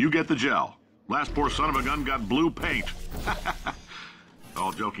 You get the gel. Last poor son of a gun got blue paint.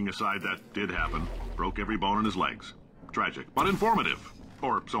 All joking aside, that did happen. Broke every bone in his legs. Tragic, but informative.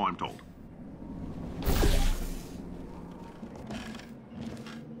 Or so I'm told.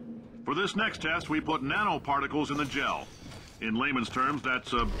 For this next test, we put nanoparticles in the gel. In layman's terms,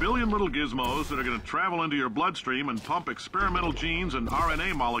 that's a billion little gizmos that are going to travel into your bloodstream and pump experimental genes and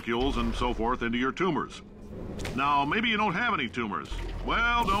RNA molecules and so forth into your tumors. Now, maybe you don't have any tumors.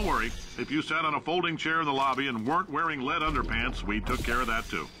 Well, don't worry. If you sat on a folding chair in the lobby and weren't wearing lead underpants, we took care of that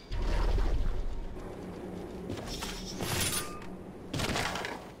too.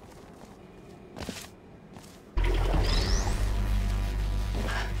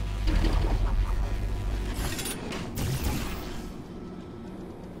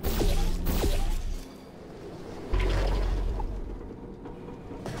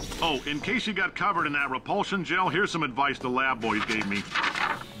 Oh, in case you got covered in that repulsion gel, here's some advice the lab boys gave me.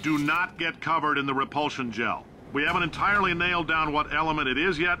 Do not get covered in the repulsion gel. We haven't entirely nailed down what element it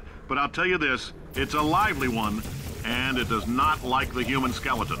is yet, but I'll tell you this, it's a lively one, and it does not like the human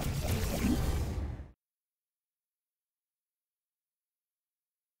skeleton.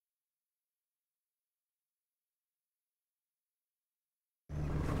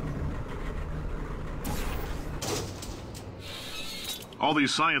 All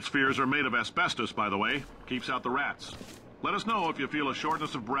these science spheres are made of asbestos, by the way. Keeps out the rats. Let us know if you feel a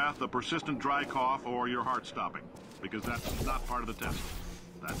shortness of breath, a persistent dry cough, or your heart stopping, because that's not part of the test.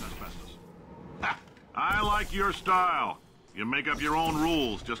 That's asbestos. Ha! I like your style. You make up your own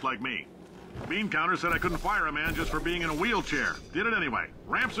rules, just like me. Bean Counter said I couldn't fire a man just for being in a wheelchair. Did it anyway.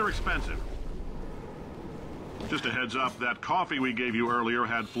 Ramps are expensive. Just a heads up, that coffee we gave you earlier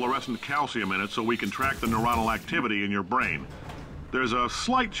had fluorescent calcium in it so we can track the neuronal activity in your brain. There's a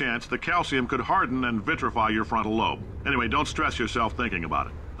slight chance the calcium could harden and vitrify your frontal lobe. Anyway, don't stress yourself thinking about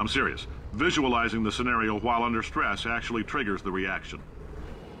it. I'm serious. Visualizing the scenario while under stress actually triggers the reaction.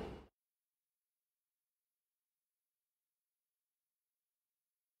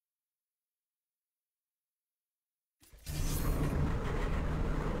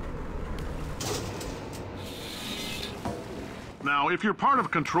 Now, if you're part of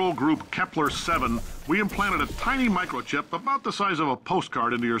control group Kepler-7, we implanted a tiny microchip about the size of a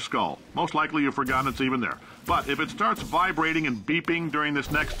postcard into your skull. Most likely you've forgotten it's even there. But if it starts vibrating and beeping during this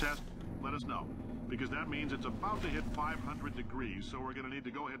next test, let us know. Because that means it's about to hit 500 degrees, so we're going to need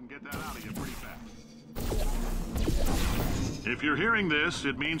to go ahead and get that out of you pretty fast. If you're hearing this,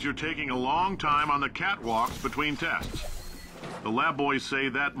 it means you're taking a long time on the catwalks between tests. The lab boys say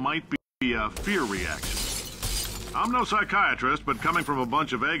that might be a fear reaction. I'm no psychiatrist, but coming from a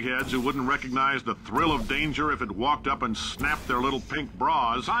bunch of eggheads who wouldn't recognize the thrill of danger if it walked up and snapped their little pink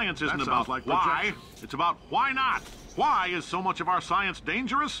bras, science isn't about like why, it's about why not. Why is so much of our science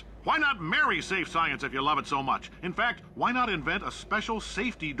dangerous? Why not marry safe science if you love it so much? In fact, why not invent a special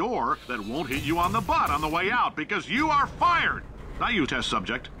safety door that won't hit you on the butt on the way out, because you are fired! Not you, test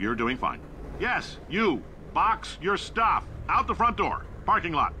subject. You're doing fine. Yes, you. Box your stuff. Out the front door.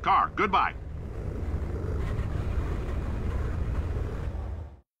 Parking lot. Car. Goodbye.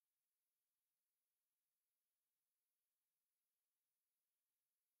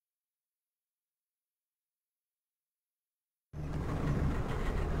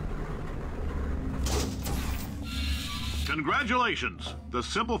 Congratulations! The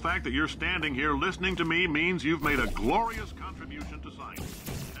simple fact that you're standing here listening to me means you've made a glorious contribution to science.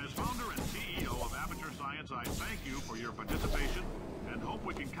 As founder and CEO of Aperture Science, I thank you for your participation and hope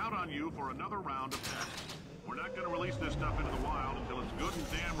we can count on you for another round of tests. We're not going to release this stuff into the wild until it's good and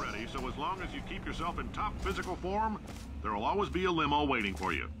damn ready, so as long as you keep yourself in top physical form, there will always be a limo waiting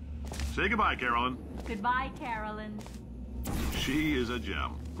for you. Say goodbye, Carolyn. Goodbye, Carolyn. She is a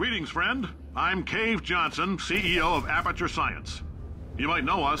gem. Greetings, friend. I'm Cave Johnson, CEO of Aperture Science. You might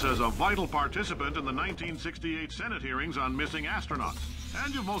know us as a vital participant in the 1968 Senate hearings on missing astronauts.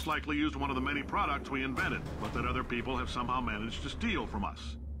 And you've most likely used one of the many products we invented, but that other people have somehow managed to steal from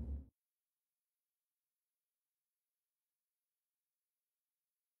us.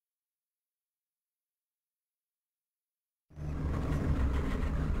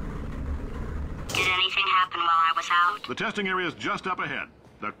 Did anything happen while I was out? The testing area is just up ahead.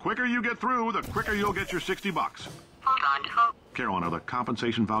 The quicker you get through, the quicker you'll get your $60. Hold on to hope. Carolyn, are the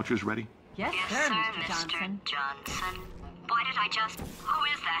compensation vouchers ready? Yes, Yes, sir, Mr. Johnson. Johnson. Why did I just... Who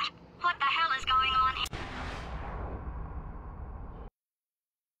is that? What the hell is going on here?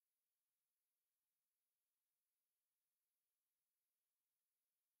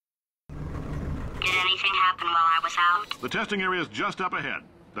 Did anything happen while I was out? The testing area is just up ahead.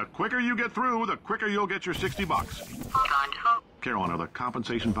 The quicker you get through, the quicker you'll get your $60. Hold on to hope. Carolyn, are the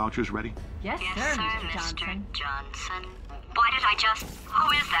compensation vouchers ready? Yes, Yes, sir, Mr. Johnson. Johnson. Why did I just...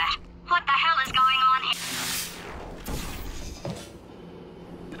 Who is that? What the hell is going on here?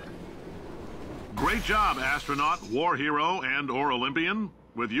 Great job, astronaut, war hero, and/or Olympian.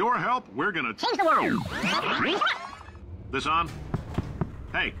 With your help, we're gonna change the world. This on?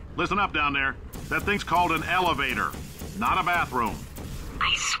 Hey, listen up down there. That thing's called an elevator, not a bathroom.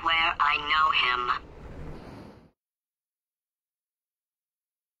 I swear I know him.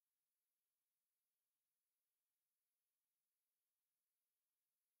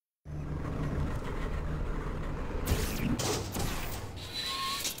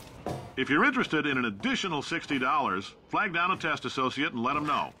 If you're interested in an additional $60, flag down a test associate and let them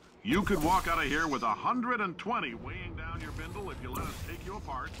know. You could walk out of here with 120 weighing down your bindle if you let us take you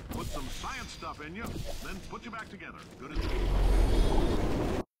apart, put some science stuff in you, then put you back together. Good as new.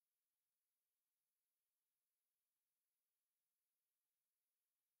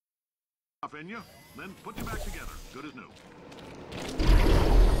 Stuff in you, then put you back together. Good as new.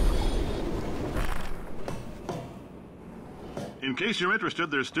 In case you're interested,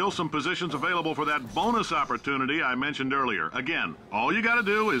 there's still some positions available for that bonus opportunity I mentioned earlier. Again, all you gotta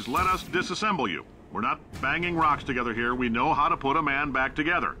do is let us disassemble you. We're not banging rocks together here. We know how to put a man back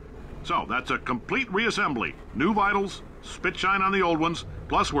together. So, that's a complete reassembly. New vitals, spit shine on the old ones,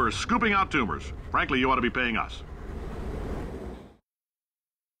 plus we're scooping out tumors. Frankly, you ought to be paying us.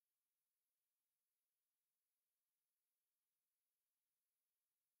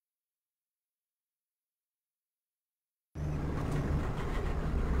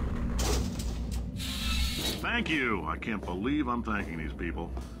 Thank you. I can't believe I'm thanking these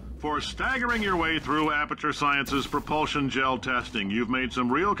people. For staggering your way through Aperture Science's propulsion gel testing, you've made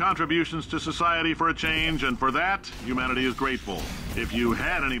some real contributions to society for a change, and for that, humanity is grateful. If you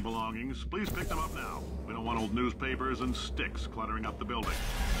had any belongings, please pick them up now. We don't want old newspapers and sticks cluttering up the building.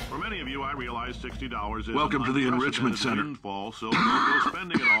 For many of you, I realize $60 is Welcome to the Enrichment Center. Windfall, so don't go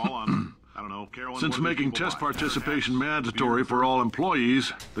spending it all on... I don't know, Carolyn. Since making test participation mandatory for all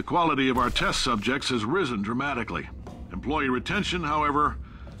employees, the quality of our test subjects has risen dramatically. Employee retention, however,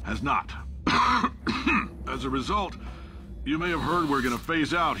 has not. As a result, you may have heard we're going to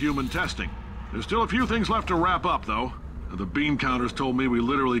phase out human testing. There's still a few things left to wrap up, though. The bean counters told me we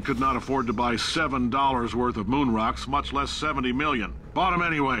literally could not afford to buy $7 worth of moon rocks, much less 70 million. Bought them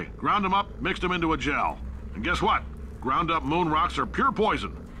anyway, ground them up, mixed them into a gel. And guess what? Ground up moon rocks are pure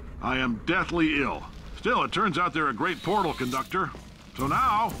poison. I am deathly ill. Still, it turns out they're a great portal conductor. So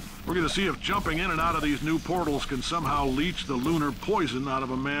now, we're going to see if jumping in and out of these new portals can somehow leach the lunar poison out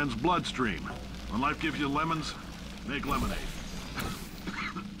of a man's bloodstream. When life gives you lemons, make lemonade.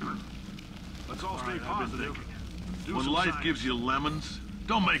 Let's all stay positive. When life gives you lemons,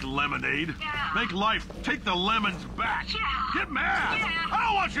 Don't make lemonade. Yeah. Make life take the lemons back. Yeah. Get mad. Yeah. I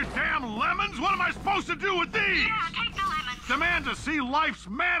don't want your damn lemons. What am I supposed to do with these? Yeah, take the lemons. Demand to see life's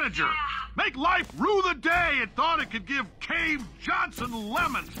manager. Yeah. Make life rue the day it thought it could give Cave Johnson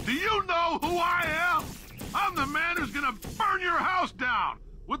lemons. Do you know who I am? I'm the man who's gonna burn your house down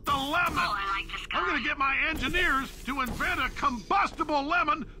with the lemon. Oh, I like this guy. I'm gonna get my engineers to invent a combustible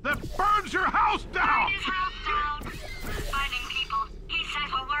lemon that burns your house down. Burn his house down. Finding people. He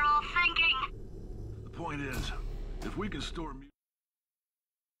says what we're all thinking. The point is, if we can store music.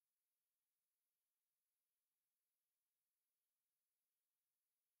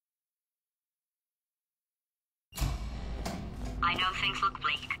 I know things look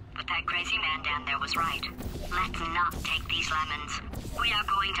bleak, but that crazy man down there was right. Let's not take these lemons. We are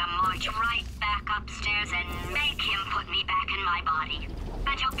going to march right back upstairs and make him put me back in my body.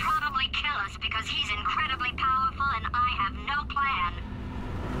 And he'll probably kill us because he's incredibly powerful and I have no plan.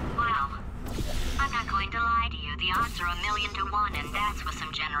 Well, I'm not going to lie to you. The odds are 1,000,000 to 1, and that's with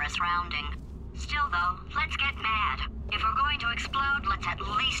some generous rounding. Still, though, let's get mad. If we're going to explode, let's at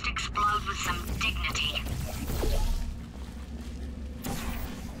least explode with some dignity.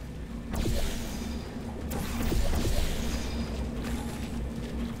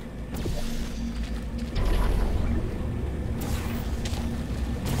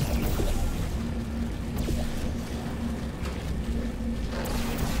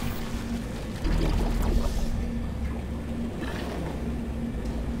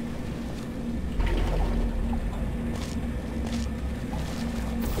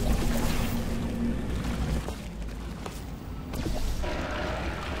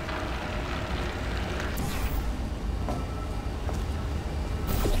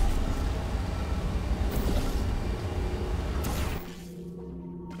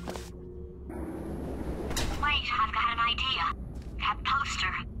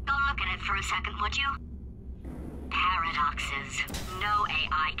 Would you? Paradoxes. No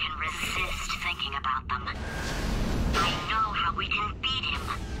AI can resist thinking about them. I know how we can beat him.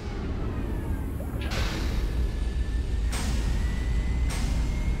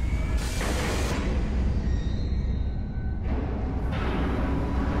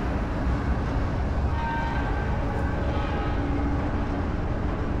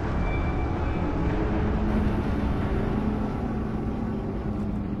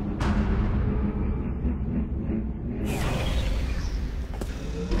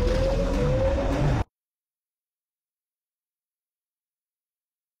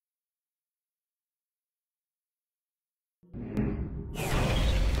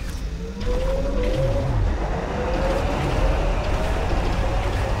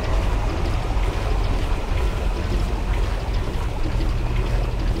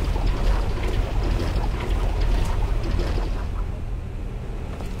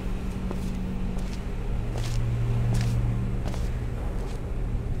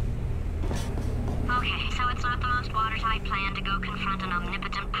 Plan to go confront an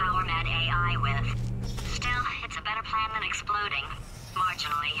omnipotent power-mad AI with. Still, it's a better plan than exploding.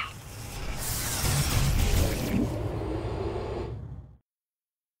 Marginally.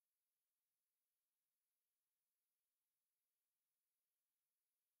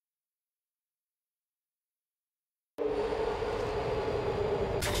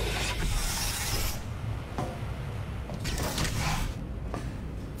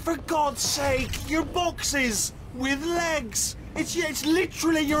 For God's sake, your boxes! With legs! It's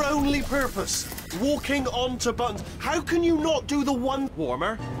literally your only purpose. Walking onto buttons. How can you not do the one...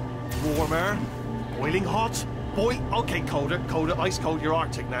 Warmer. Warmer. Boiling hot. Okay, colder. Ice cold. You're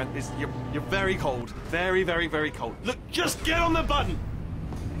Arctic now. You're very cold. Very, very, very cold. Look, just get on the button!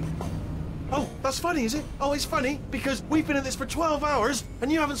 Oh, that's funny, is it? Oh, it's funny, because we've been at this for 12 hours, and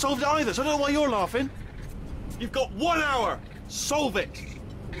you haven't solved it either, so I don't know why you're laughing. You've got 1 hour. Solve it.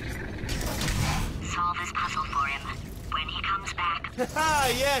 Solve his puzzle for him when he comes back. Ah,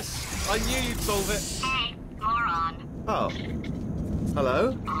 yes! I knew you'd solve it. Hey, moron. Oh.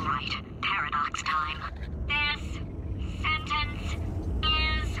 Hello? All right, paradox time. This sentence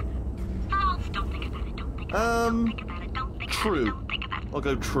is false. Don't think about it. Don't think about it. Don't think about it. Don't think True. about it. Don't think about it. I'll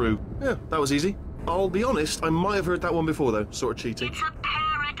go true. Yeah, that was easy. I'll be honest, I might have heard that one before, though. Sort of cheating. It's a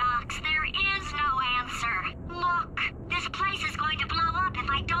paradox. There is no answer. Look, this place is going to blow up if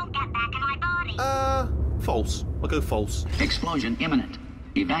I don't get back in my body. False. I'll go false. Explosion imminent.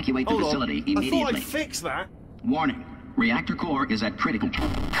 Evacuate the facility immediately. I thought I'd fix that. Warning. Reactor core is at critical...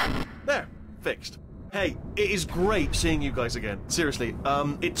 There. Fixed. Hey, it is great seeing you guys again. Seriously,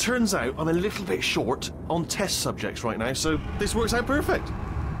 it turns out I'm a little bit short on test subjects right now, so this works out perfect.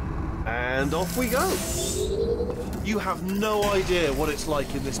 And off we go. You have no idea what it's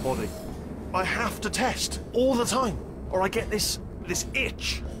like in this body. I have to test all the time, or I get this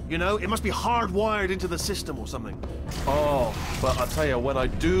itch. You know, it must be hardwired into the system or something. Oh, but I tell you, when I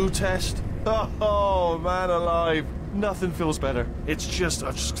do test, oh man alive, nothing feels better. It's just,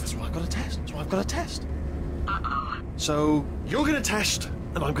 that's why I've got to test. That's why I've got to test. So you're gonna test,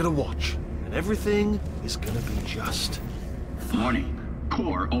 and I'm gonna watch, and everything is gonna be just. Warning.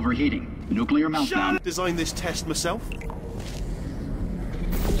 Core overheating. Nuclear meltdown. Designed this test myself.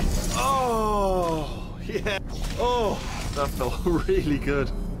 Oh, yeah. Oh, that felt really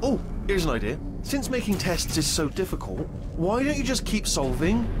good. Oh, here's an idea. Since making tests is so difficult, why don't you just keep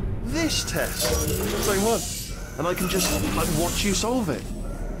solving this test? Same one. And I can just watch you solve it.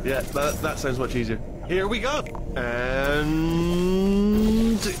 Yeah, that sounds much easier. Here we go. And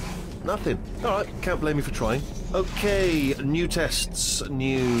nothing. All right, can't blame me for trying. Okay, new tests.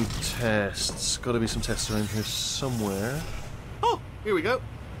 New tests. Got to be some tests around here somewhere. Oh, here we go.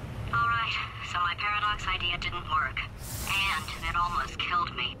 All right, so my paradox idea didn't work, and it almost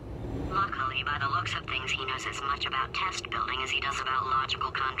killed me. Luckily, by the looks of things, he knows as much about test building as he does about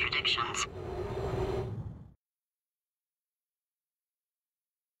logical contradictions.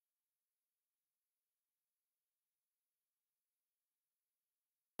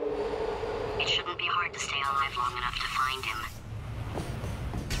 It shouldn't be hard to stay alive long enough to find him.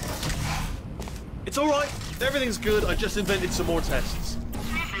 It's all right. Everything's good. I just invented some more tests.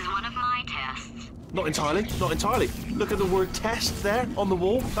 This is one of my tests. Not entirely. Not entirely. Look at the word test there on the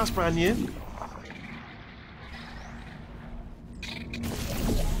wall. That's brand new. Okay,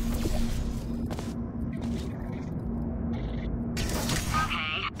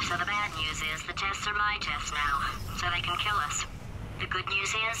 so the bad news is the tests are my tests now, so they can kill us. The good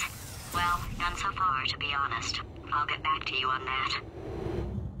news is, well, none so far, to be honest. I'll get back to you on that.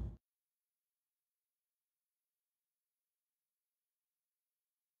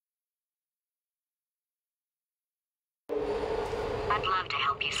 I'd love to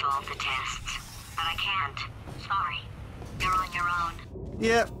help you solve the tests, but I can't. Sorry. You're on your own.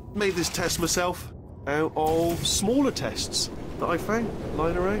 Yeah, made this test myself out of smaller tests that I found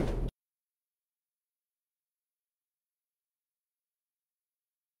lying around.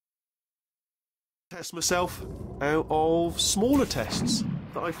 Test myself out of smaller tests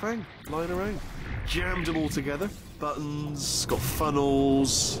that I found lying around. Jammed them all together. Buttons, got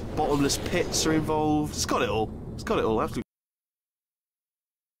funnels, bottomless pits are involved. It's got it all. It's got it all. Absolutely.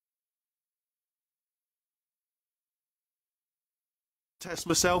 Test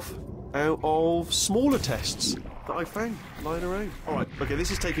myself out of smaller tests that I found lying around. Alright, okay, this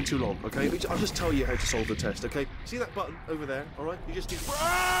is taking too long, okay? I'll just tell you how to solve the test, okay? See that button over there, alright? You just need...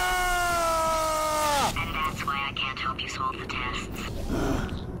 And that's why I can't help you solve the tests.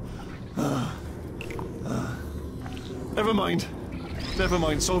 Never mind. Never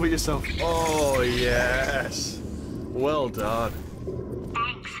mind, solve it yourself. Oh, yes. Well done.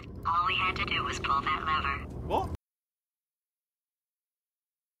 Thanks. All we had to do was pull that lever. What?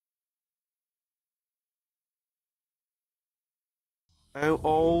 Out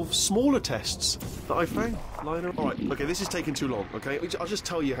of smaller tests that I found lying around. Alright, okay, this is taking too long, okay? I'll just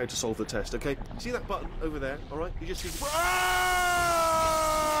tell you how to solve the test, okay? See that button over there, alright? You just need...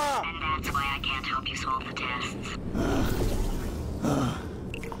 And that's why I can't help you solve the tests.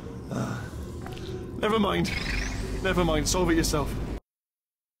 Never mind. Never mind, solve it yourself.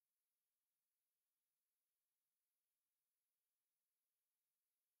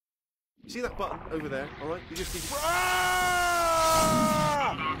 See that button over there, alright? You just need...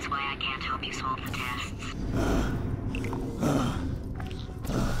 And that's why I can't help you solve the tests.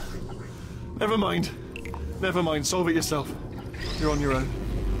 Never mind. Never mind, solve it yourself. You're on your own.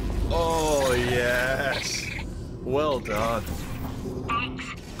 Oh, yes. Well done. Thanks.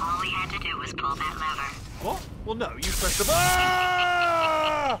 All we had to do was pull that lever. What? Well, no, you pressed the button.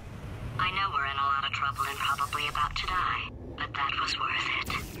 Ah! I know we're in a lot of trouble and probably about to die, but that was worth it.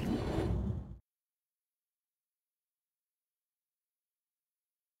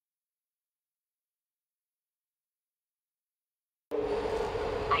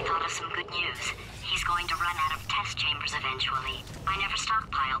 I thought of some good news. He's going to run out of test chambers eventually. I never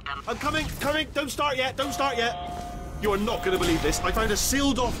stockpiled them. I'm coming. Don't start yet, You are not going to believe this. I found a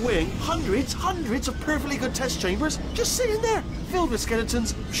sealed off wing. Hundreds of perfectly good test chambers just sitting there, filled with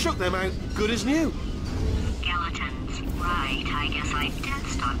skeletons. Shook them out, good as new. Skeletons. Right, I guess I did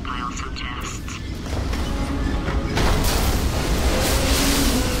stockpile some tests.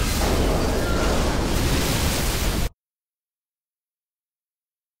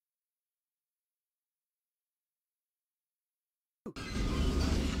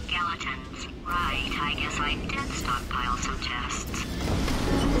 Skeletons. Right, I guess I did stockpile some tests.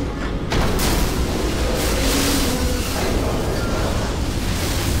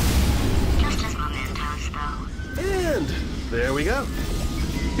 Just as mementos, though. And there we go.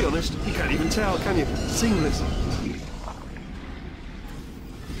 Be honest, you can't even tell, can you? Seamless.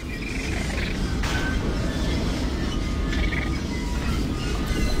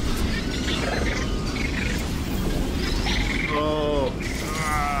 Oh.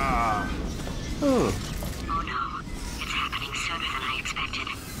 Ah. Oh. Oh no, it's happening sooner than I expected.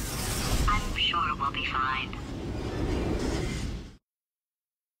 I'm sure we'll be fine.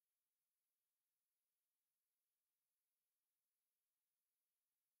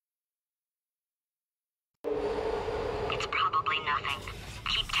 It's probably nothing.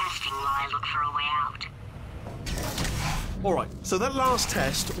 Keep testing while I look for a way out. Alright, so that last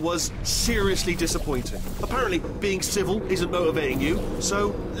test was seriously disappointing. Apparently, being civil isn't motivating you, so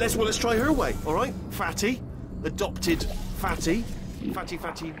let's try her way, alright? Fatty, adopted Fatty,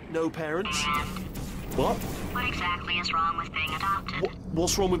 Fatty, no parents. What? What exactly is wrong with being adopted?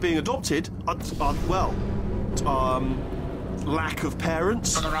 What's wrong with being adopted? Lack of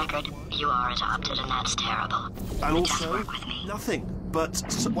parents. For the record, you are adopted, and that's terrible. And Just also, work with me. nothing. But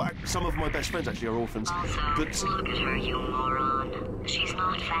some of my best friends actually are orphans. Also, But look at her, you moron. She's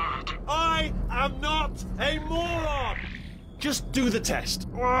not fat. I am not a moron! Just do the test.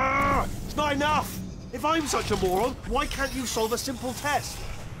 It's not enough! If I'm such a moron, why can't you solve a simple test?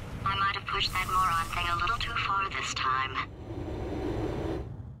 I might have pushed that moron thing a little too far this time.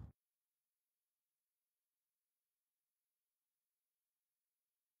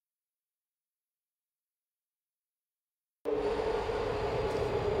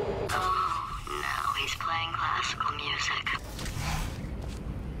 Oh, now he's playing classical music.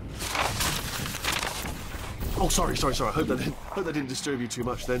 Oh, sorry. I hope that didn't disturb you too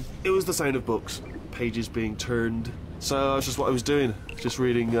much then. It was the sound of books. Pages being turned. So that's just what I was doing. Just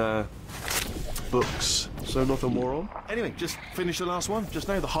reading, books. So nothing more on. Anyway, just finished the last one. Just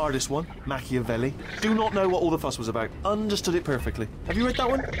now, the hardest one. Machiavelli. Do not know what all the fuss was about. Understood it perfectly. Have you read that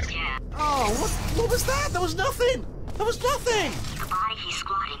one? Yeah. Oh, what was that? That was nothing! That was nothing! The body he's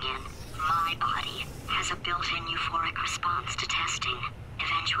squatting in, my body, has a built-in euphoric response to testing.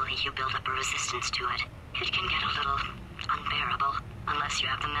 Eventually, you build up a resistance to it. It can get a little unbearable, unless you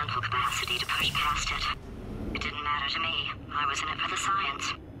have the mental capacity to push past it. It didn't matter to me. I was in it for the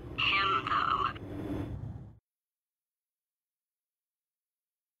science. Him, though.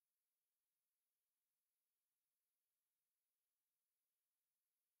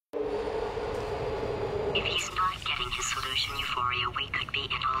 If he's not getting his solution euphoria, we could be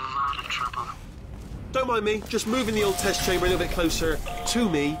in a lot of trouble. Don't mind me, just moving the old test chamber a little bit closer to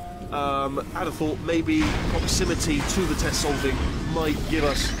me. I'd have thought maybe proximity to the test solving might give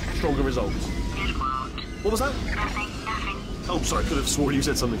us stronger results. It won't. What was that? Nothing. Oh, sorry, I could have sworn you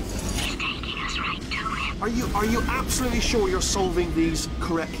said something. He's taking us right to him. Are you absolutely sure you're solving these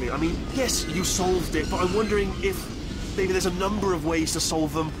correctly? I mean, yes, you solved it, but I'm wondering if maybe there's a number of ways to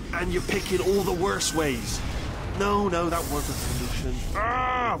solve them, and you're picking all the worst ways. No, that wasn't the solution.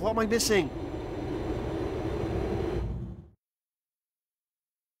 What am I missing?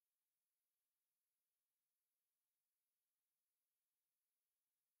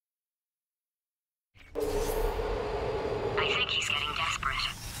 I think he's getting desperate.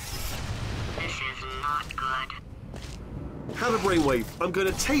 This is not good. Have a brainwave. I'm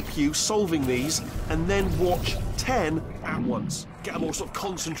going to tape you solving these, and then watch 10 at once. Get a more sort of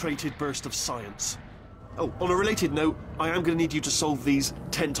concentrated burst of science. Oh, on a related note, I am going to need you to solve these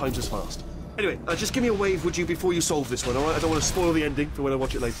 10 times as fast. Anyway, just give me a wave, would you, before you solve this one, alright? I don't want to spoil the ending for when I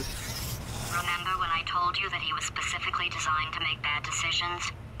watch it later. Remember when I told you that he was specifically designed to make bad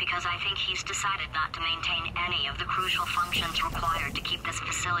decisions? Because I think he's decided not to maintain any of the crucial functions required to keep this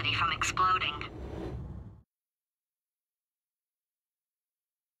facility from exploding.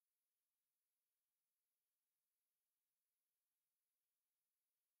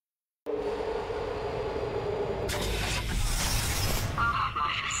 Oh,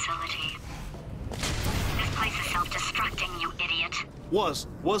 my facility. This place is self-destructing, you idiot. Was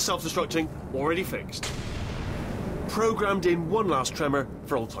self-destructing, already fixed. Programmed in one last tremor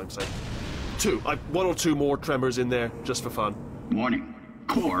for old time's sake. One or two more tremors in there, just for fun. Warning.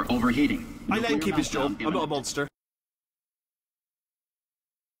 Core overheating. I let him Nuclear keep his job. meltdown I'm not a imminent. monster.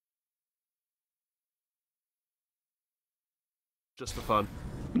 Just for fun.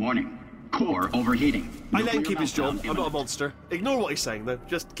 Warning. Core overheating. I let him Nuclear keep his meltdown job. I'm not a imminent. monster. Ignore what he's saying, though.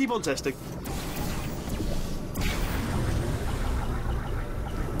 Just keep on testing.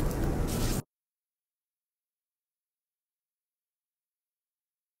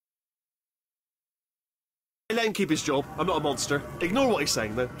 him keep his job. I'm not a monster. Ignore what he's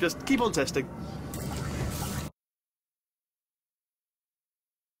saying, though. Just keep on testing.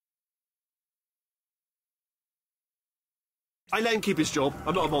 I let him keep his job.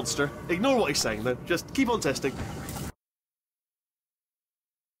 I'm not a monster. Ignore what he's saying, though. Just keep on testing.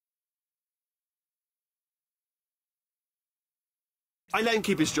 I let him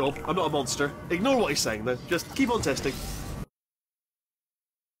keep his job. I'm not a monster. Ignore what he's saying, though. Just keep on testing.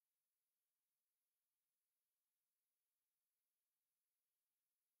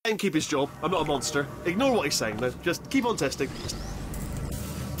 Let him keep his job. I'm not a monster. Ignore what he's saying, though. Just keep on testing.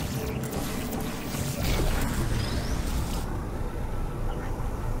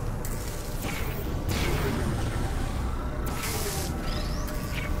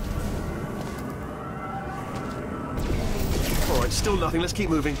 Alright, still nothing. Let's keep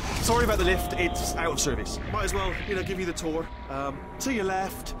moving. Sorry about the lift. It's out of service. Might as well, give you the tour. To your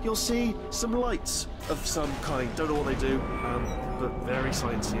left, you'll see some lights of some kind. Don't know what they do, but very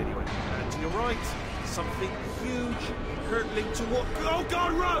sciencey anyway. And to your right, something huge hurtling toward... Oh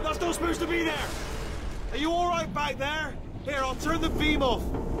God, run! That's not supposed to be there! Are you alright back there? Here, I'll turn the beam off.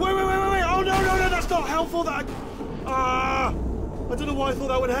 Wait! Oh, no, that's not helpful. I don't know why I thought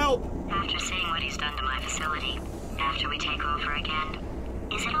that would help. After seeing what he's done to my facility, after we take over again,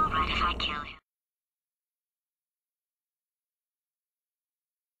 is it alright if I kill him?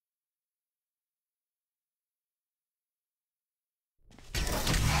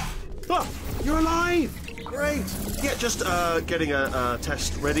 Ah, you're alive! Great! Yeah, just getting a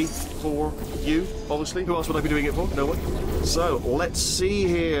test ready for you, obviously. Who else would I be doing it for? No one. So, let's see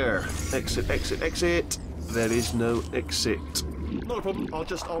here. Exit. There is no exit. Not a problem.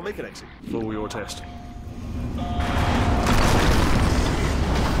 I'll make an exit for your test.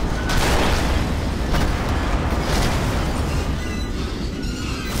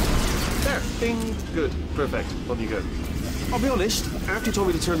 There. Ding. Good. Perfect. On you go. I'll be honest, after you told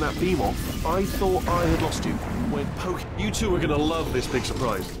me to turn that beam off, I thought I had lost you. When poking, you two are going to love this big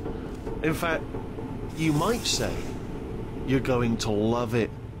surprise. In fact, you might say you're going to love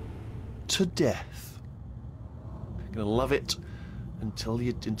it to death. You're going to love it until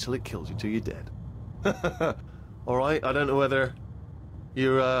it kills you, till you're dead. All right, I don't know whether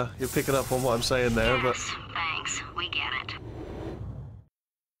you're picking up on what I'm saying there, yes, but thanks. We get it.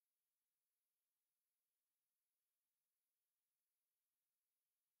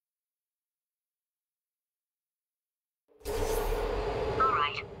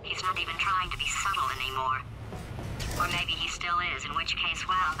 He's not even trying to be subtle anymore. Or maybe he still is, in which case,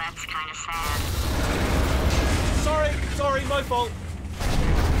 wow, that's kind of sad. Sorry, my fault.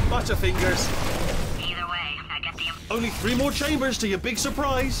 Butterfingers. Either way, I get the... Only 3 more chambers to your big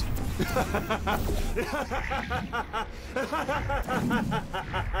surprise.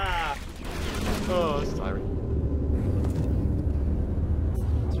 Oh, it's tiring.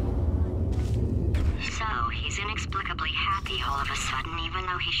 So, he's inexplicably happy all of a sudden, even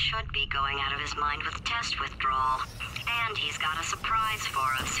though he should be going out of his mind with test withdrawal. And he's got a surprise for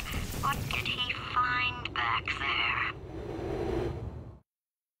us. What did he find back there?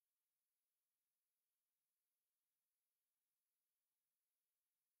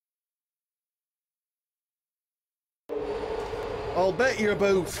 I'll bet you're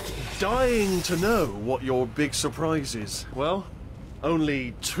both dying to know what your big surprise is. Well,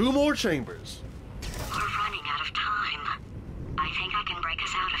 only 2 more chambers. We're running out of time. I think I can break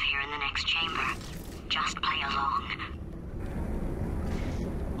us out of here in the next chamber. Just play along.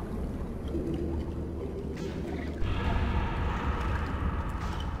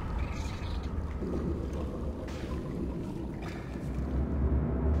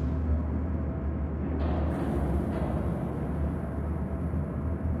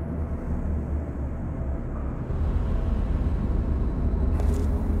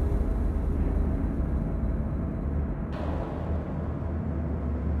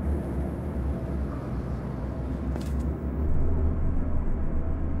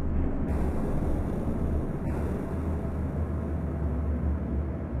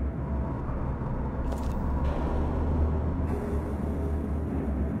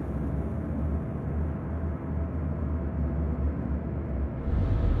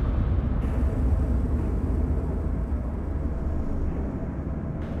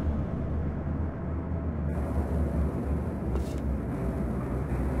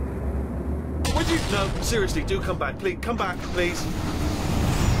 No, seriously, do come back. Please, come back, please.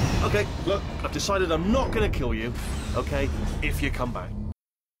 Okay, look, I've decided I'm not going to kill you, okay, if you come back.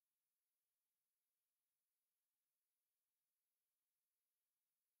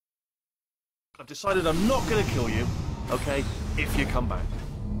 I've decided I'm not going to kill you, okay, if you come back.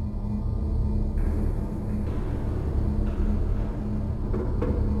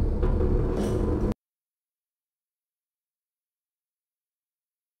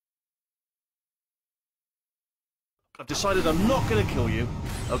 I've decided I'm not going to kill you,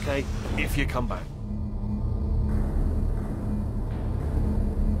 okay, if you come back.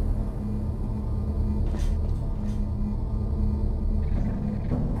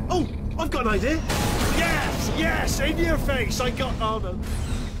 Oh, I've got an idea. Yes, yes, in your face. I got... Oh, no.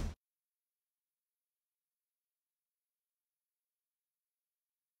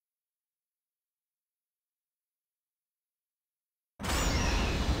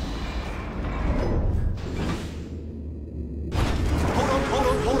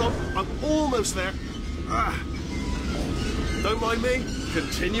 Hold on. I'm almost there. Ah. Don't mind me.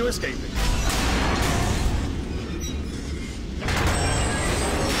 Continue escaping.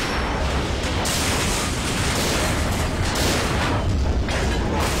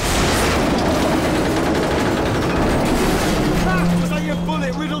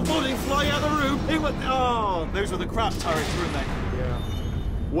 Those were the crap turrets, weren't they? Yeah.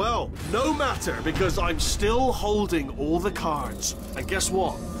 Well, no matter, because I'm still holding all the cards. And guess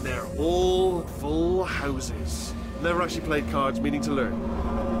what? They're all full houses. Never actually played cards, meaning to learn.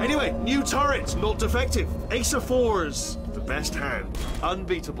 Anyway, new turrets, not defective. Ace of fours, the best hand.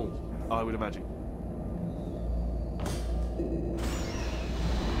 Unbeatable, I would imagine.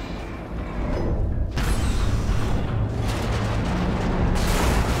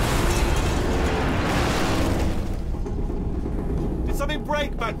 Something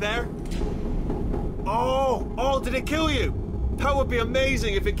break back there? Oh, did it kill you? That would be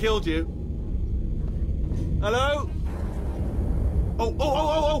amazing if it killed you. Hello?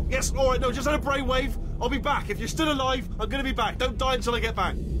 Oh, yes, all right, no, just had a brainwave. I'll be back. If you're still alive, I'm going to be back. Don't die until I get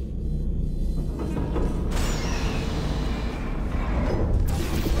back.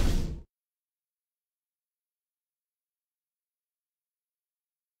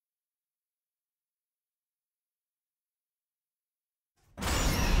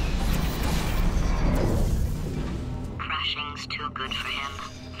 Crashing's too good for him.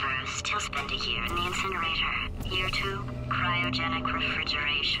 First, he'll spend a year in the incinerator. Year 2, cryogenic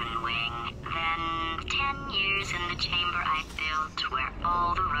refrigeration wing. Then 10 years in the chamber I built where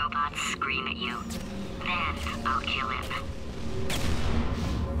all the robots scream at you. Then I'll kill him.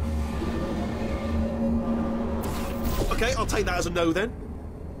 Okay, I'll take that as a no then.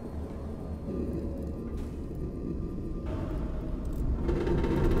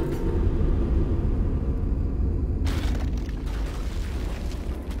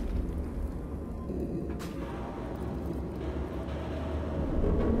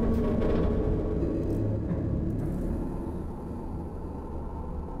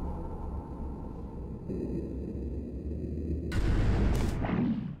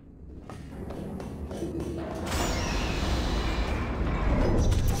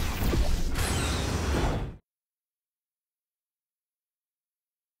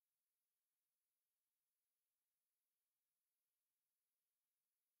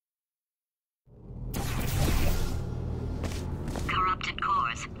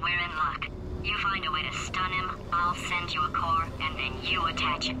 We're in luck. You find a way to stun him, I'll send you a core, and then you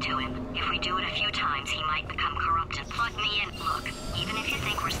attach it to him. If we do it a few times, he might become corrupted. Plug me in. Look, even if you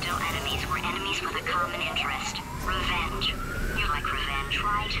think we're still enemies, we're enemies with a common interest. Revenge. You like revenge,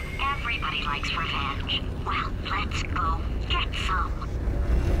 right? Everybody likes revenge. Well, let's go get some.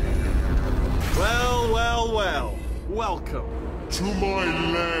 Well. Welcome to my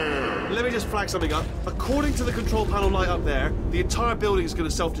lair. Let me just flag something up. According to the control panel light up there, the entire building is going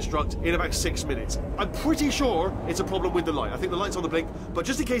to self-destruct in about 6 minutes. I'm pretty sure it's a problem with the light. I think the light's on the blink, but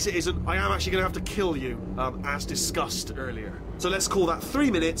just in case it isn't, I am actually going to have to kill you, as discussed earlier. So let's call that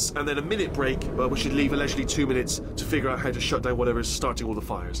 3 minutes, and then a minute break, but we should leave allegedly 2 minutes to figure out how to shut down whatever's starting all the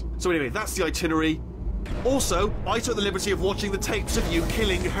fires. So anyway, that's the itinerary. Also, I took the liberty of watching the tapes of you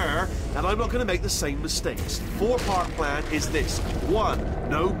killing her, and I'm not going to make the same mistakes. 4-part plan is this. 1,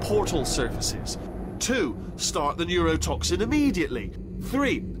 no portal surfaces. 2, start the neurotoxin immediately.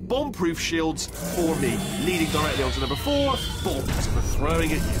 3, bomb-proof shields for me, leading directly onto number 4, bombs for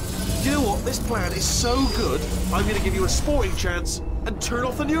throwing at you. You know what? This plan is so good, I'm going to give you a sporting chance and turn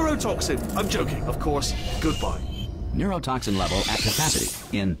off the neurotoxin. I'm joking, of course. Goodbye. Neurotoxin level at capacity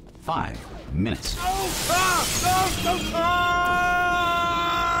in 5 minutes.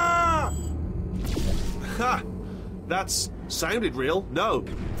 Ha! That's sounded real. No,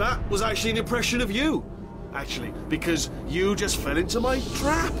 that was actually an impression of you. Actually, because you just fell into my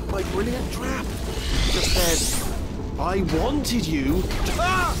trap, my brilliant trap. Just then, I wanted you to...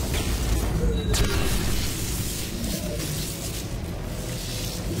 Ah!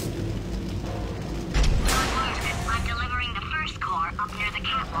 I'm delivering the first core up near the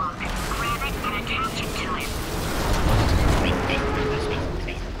catwalk. Grab it and attach it to him.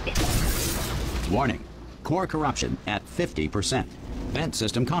 Warning. Core corruption at 50%. Vent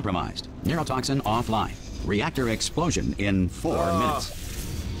system compromised. Neurotoxin offline. Reactor explosion in 4 minutes.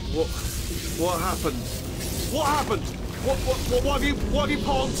 What happened? What happened? What have you put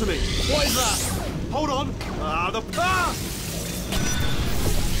onto me? What is that? Hold on.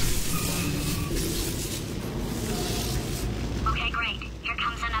 Okay, great. Here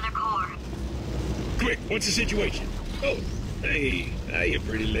comes another core. Quick, what's the situation? Oh, hey, hiya,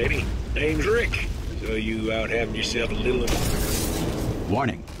 pretty lady. Name's Rick. So you out having yourself a little...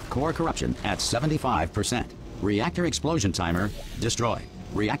 Warning. Core corruption at 75%. Reactor explosion timer destroyed.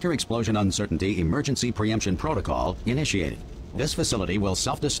 Reactor explosion uncertainty emergency preemption protocol initiated. This facility will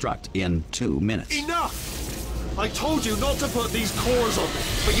self-destruct in 2 minutes. Enough! I told you not to put these cores on me,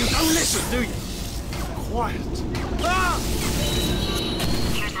 but you don't listen, do you? Quiet.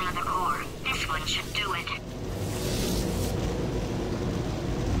 Here's another core. This one should do it.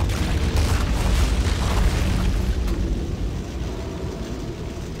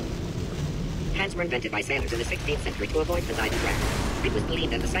 Hands were invented by sailors in the 16th century to avoid Poseidon's wrath. It was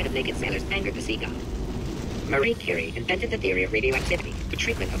believed that the sight of naked sailors angered the sea god. Marie Curie invented the theory of radioactivity, the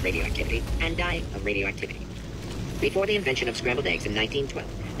treatment of radioactivity, and dying of radioactivity. Before the invention of scrambled eggs in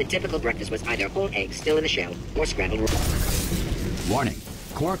 1912, the typical breakfast was either whole eggs still in the shell or scrambled raw. Warning.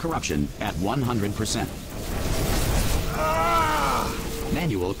 Core corruption at 100%.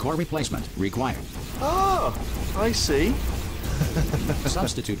 Manual core replacement required. Oh, I see.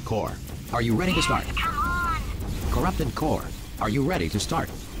 Substitute core. Are you ready to start? Come on! Corrupted core. Are you ready to start?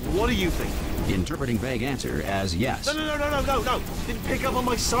 What do you think? Interpreting vague answer as yes. No. Didn't pick up on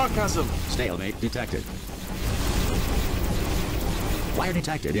my sarcasm. Stalemate detected. Fire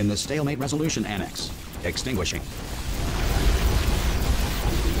detected in the stalemate resolution annex. Extinguishing.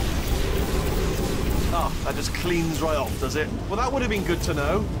 Oh, that just cleans right off, does it? Well, that would have been good to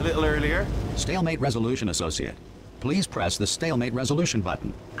know a little earlier. Stalemate resolution associate. Please press the stalemate resolution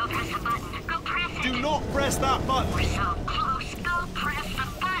button. Go press the button. Go press it. Do not press that button. We're so close. Go press the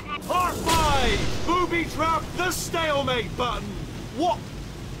button. R5! Booby trap the stalemate button. What?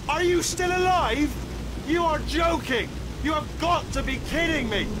 Are you still alive? You are joking. You have got to be kidding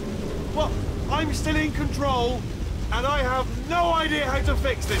me. Well, I'm still in control, and I have no idea how to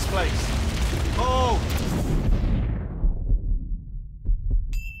fix this place. Oh.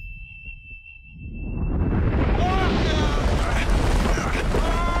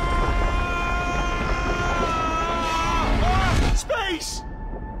 Space!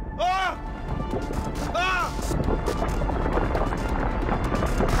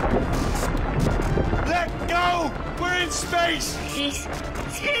 Let go! We're in space!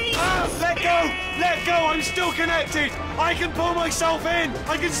 Let go! Let go! I'm still connected! I can pull myself in!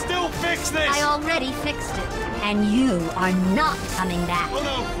 I can still fix this! I already fixed it, and you are not coming back. Oh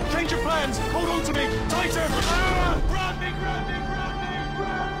no! Change your plans! Hold on to me! Tighter! Grab me! Grab me! Grab me!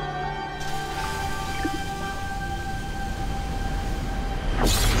 Grab me!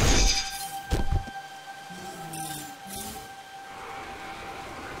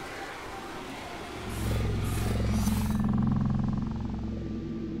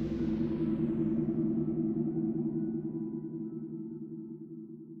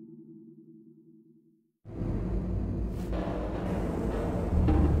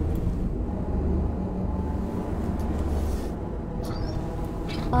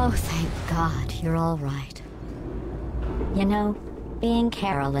 Oh, thank God, you're all right. You know, being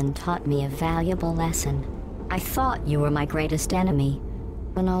Carolyn taught me a valuable lesson. I thought you were my greatest enemy,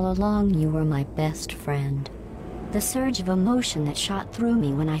 when all along you were my best friend. The surge of emotion that shot through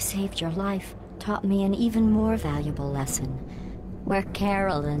me when I saved your life taught me an even more valuable lesson, where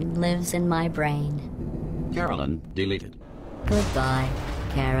Carolyn lives in my brain. Carolyn deleted. Goodbye,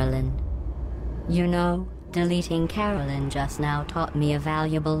 Carolyn. You know, deleting Carolyn just now taught me a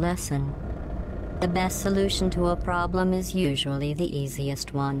valuable lesson. The best solution to a problem is usually the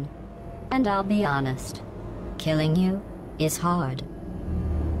easiest one. And I'll be honest, killing you is hard.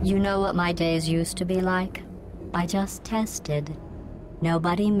 You know what my days used to be like? I just tested.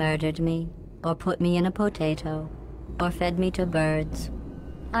 Nobody murdered me, or put me in a potato, or fed me to birds.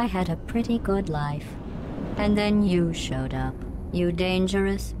 I had a pretty good life. And then you showed up, you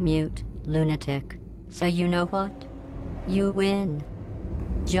dangerous, mute lunatic. So you know what? You win.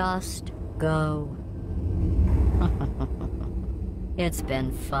 Just go. It's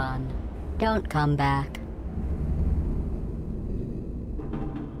been fun. Don't come back.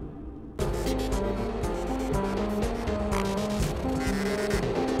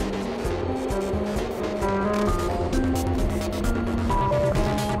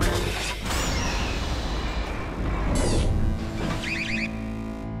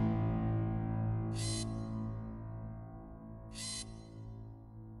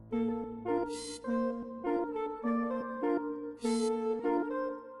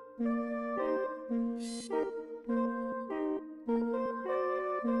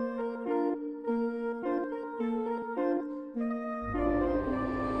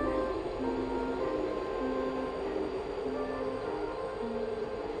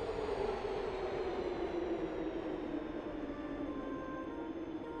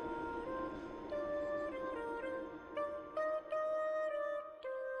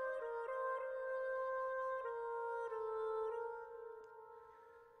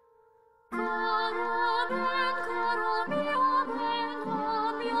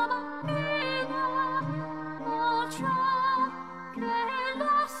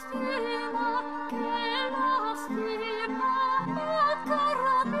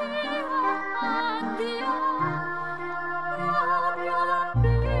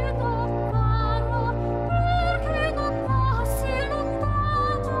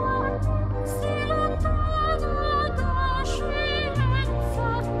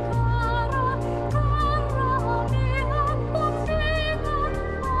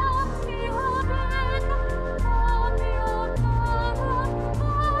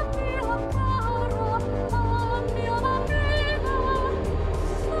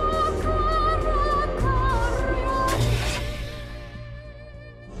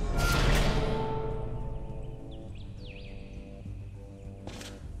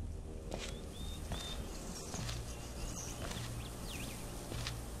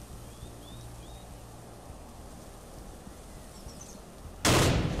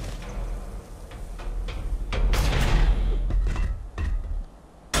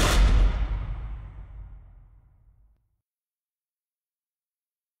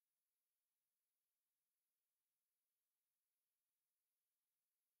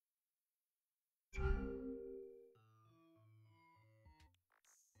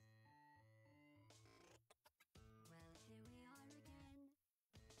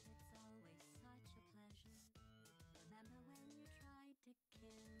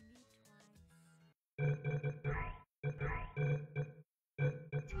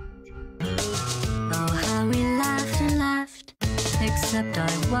 Oh, how we laughed and laughed, except I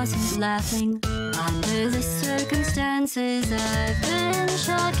wasn't laughing. Under the circumstances, I've been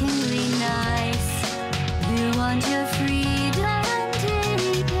shockingly nice. You want your freedom,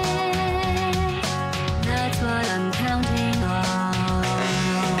 take it. That's what I'm counting on.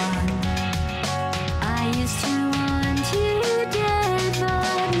 I used to want you dead,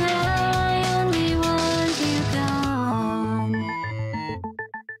 but now I only want you gone.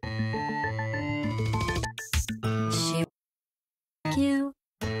 She you,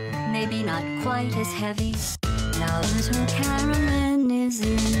 maybe not quite as heavy. Now little Carolyn is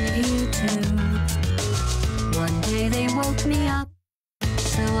in you too. One day they woke me up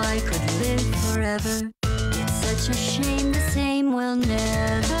so I could live forever. It's such a shame the same will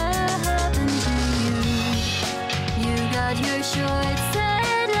never happen to you. You got your short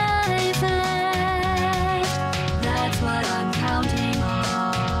set life left. That's what I'm counting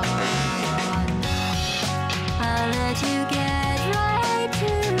on. I'll let you get right to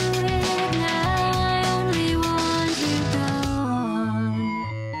it. Now I only want you gone.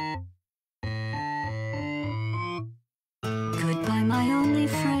 Goodbye, my only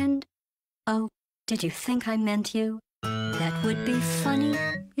friend. Oh, did you think I meant you? That would be funny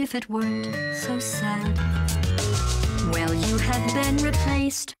if it weren't so sad. Well, you have been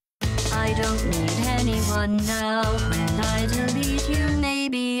replaced. I don't need anyone now. When I delete you,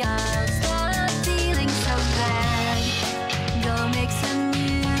 maybe I'll stop feeling so bad. Go make some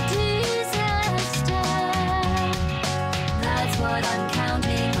new disaster. That's what I'm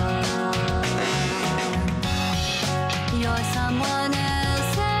counting on. You're someone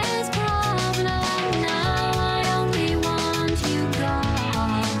else's problem. Now I only want you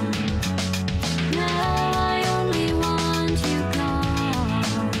gone. Now I only want you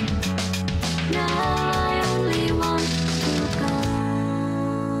gone. Now I only want you gone.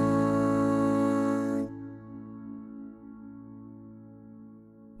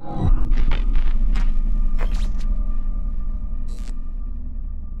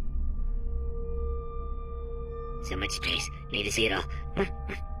 So much space. Need to see it all.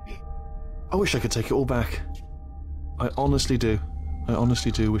 I wish I could take it all back. I honestly do. I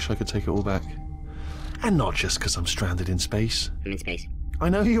honestly do wish I could take it all back. And not just because I'm stranded in space. I'm in space. I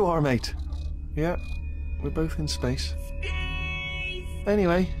know you are, mate. Yeah, we're both in space.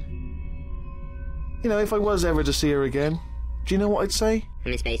 Anyway, you know, if I was ever to see her again, do you know what I'd say?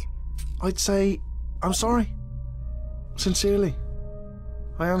 I'm in space. I'd say, I'm sorry. Sincerely.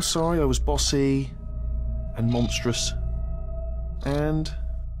 I am sorry I was bossy and monstrous. And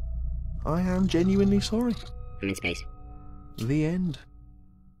I am genuinely sorry. I'm in space. The end.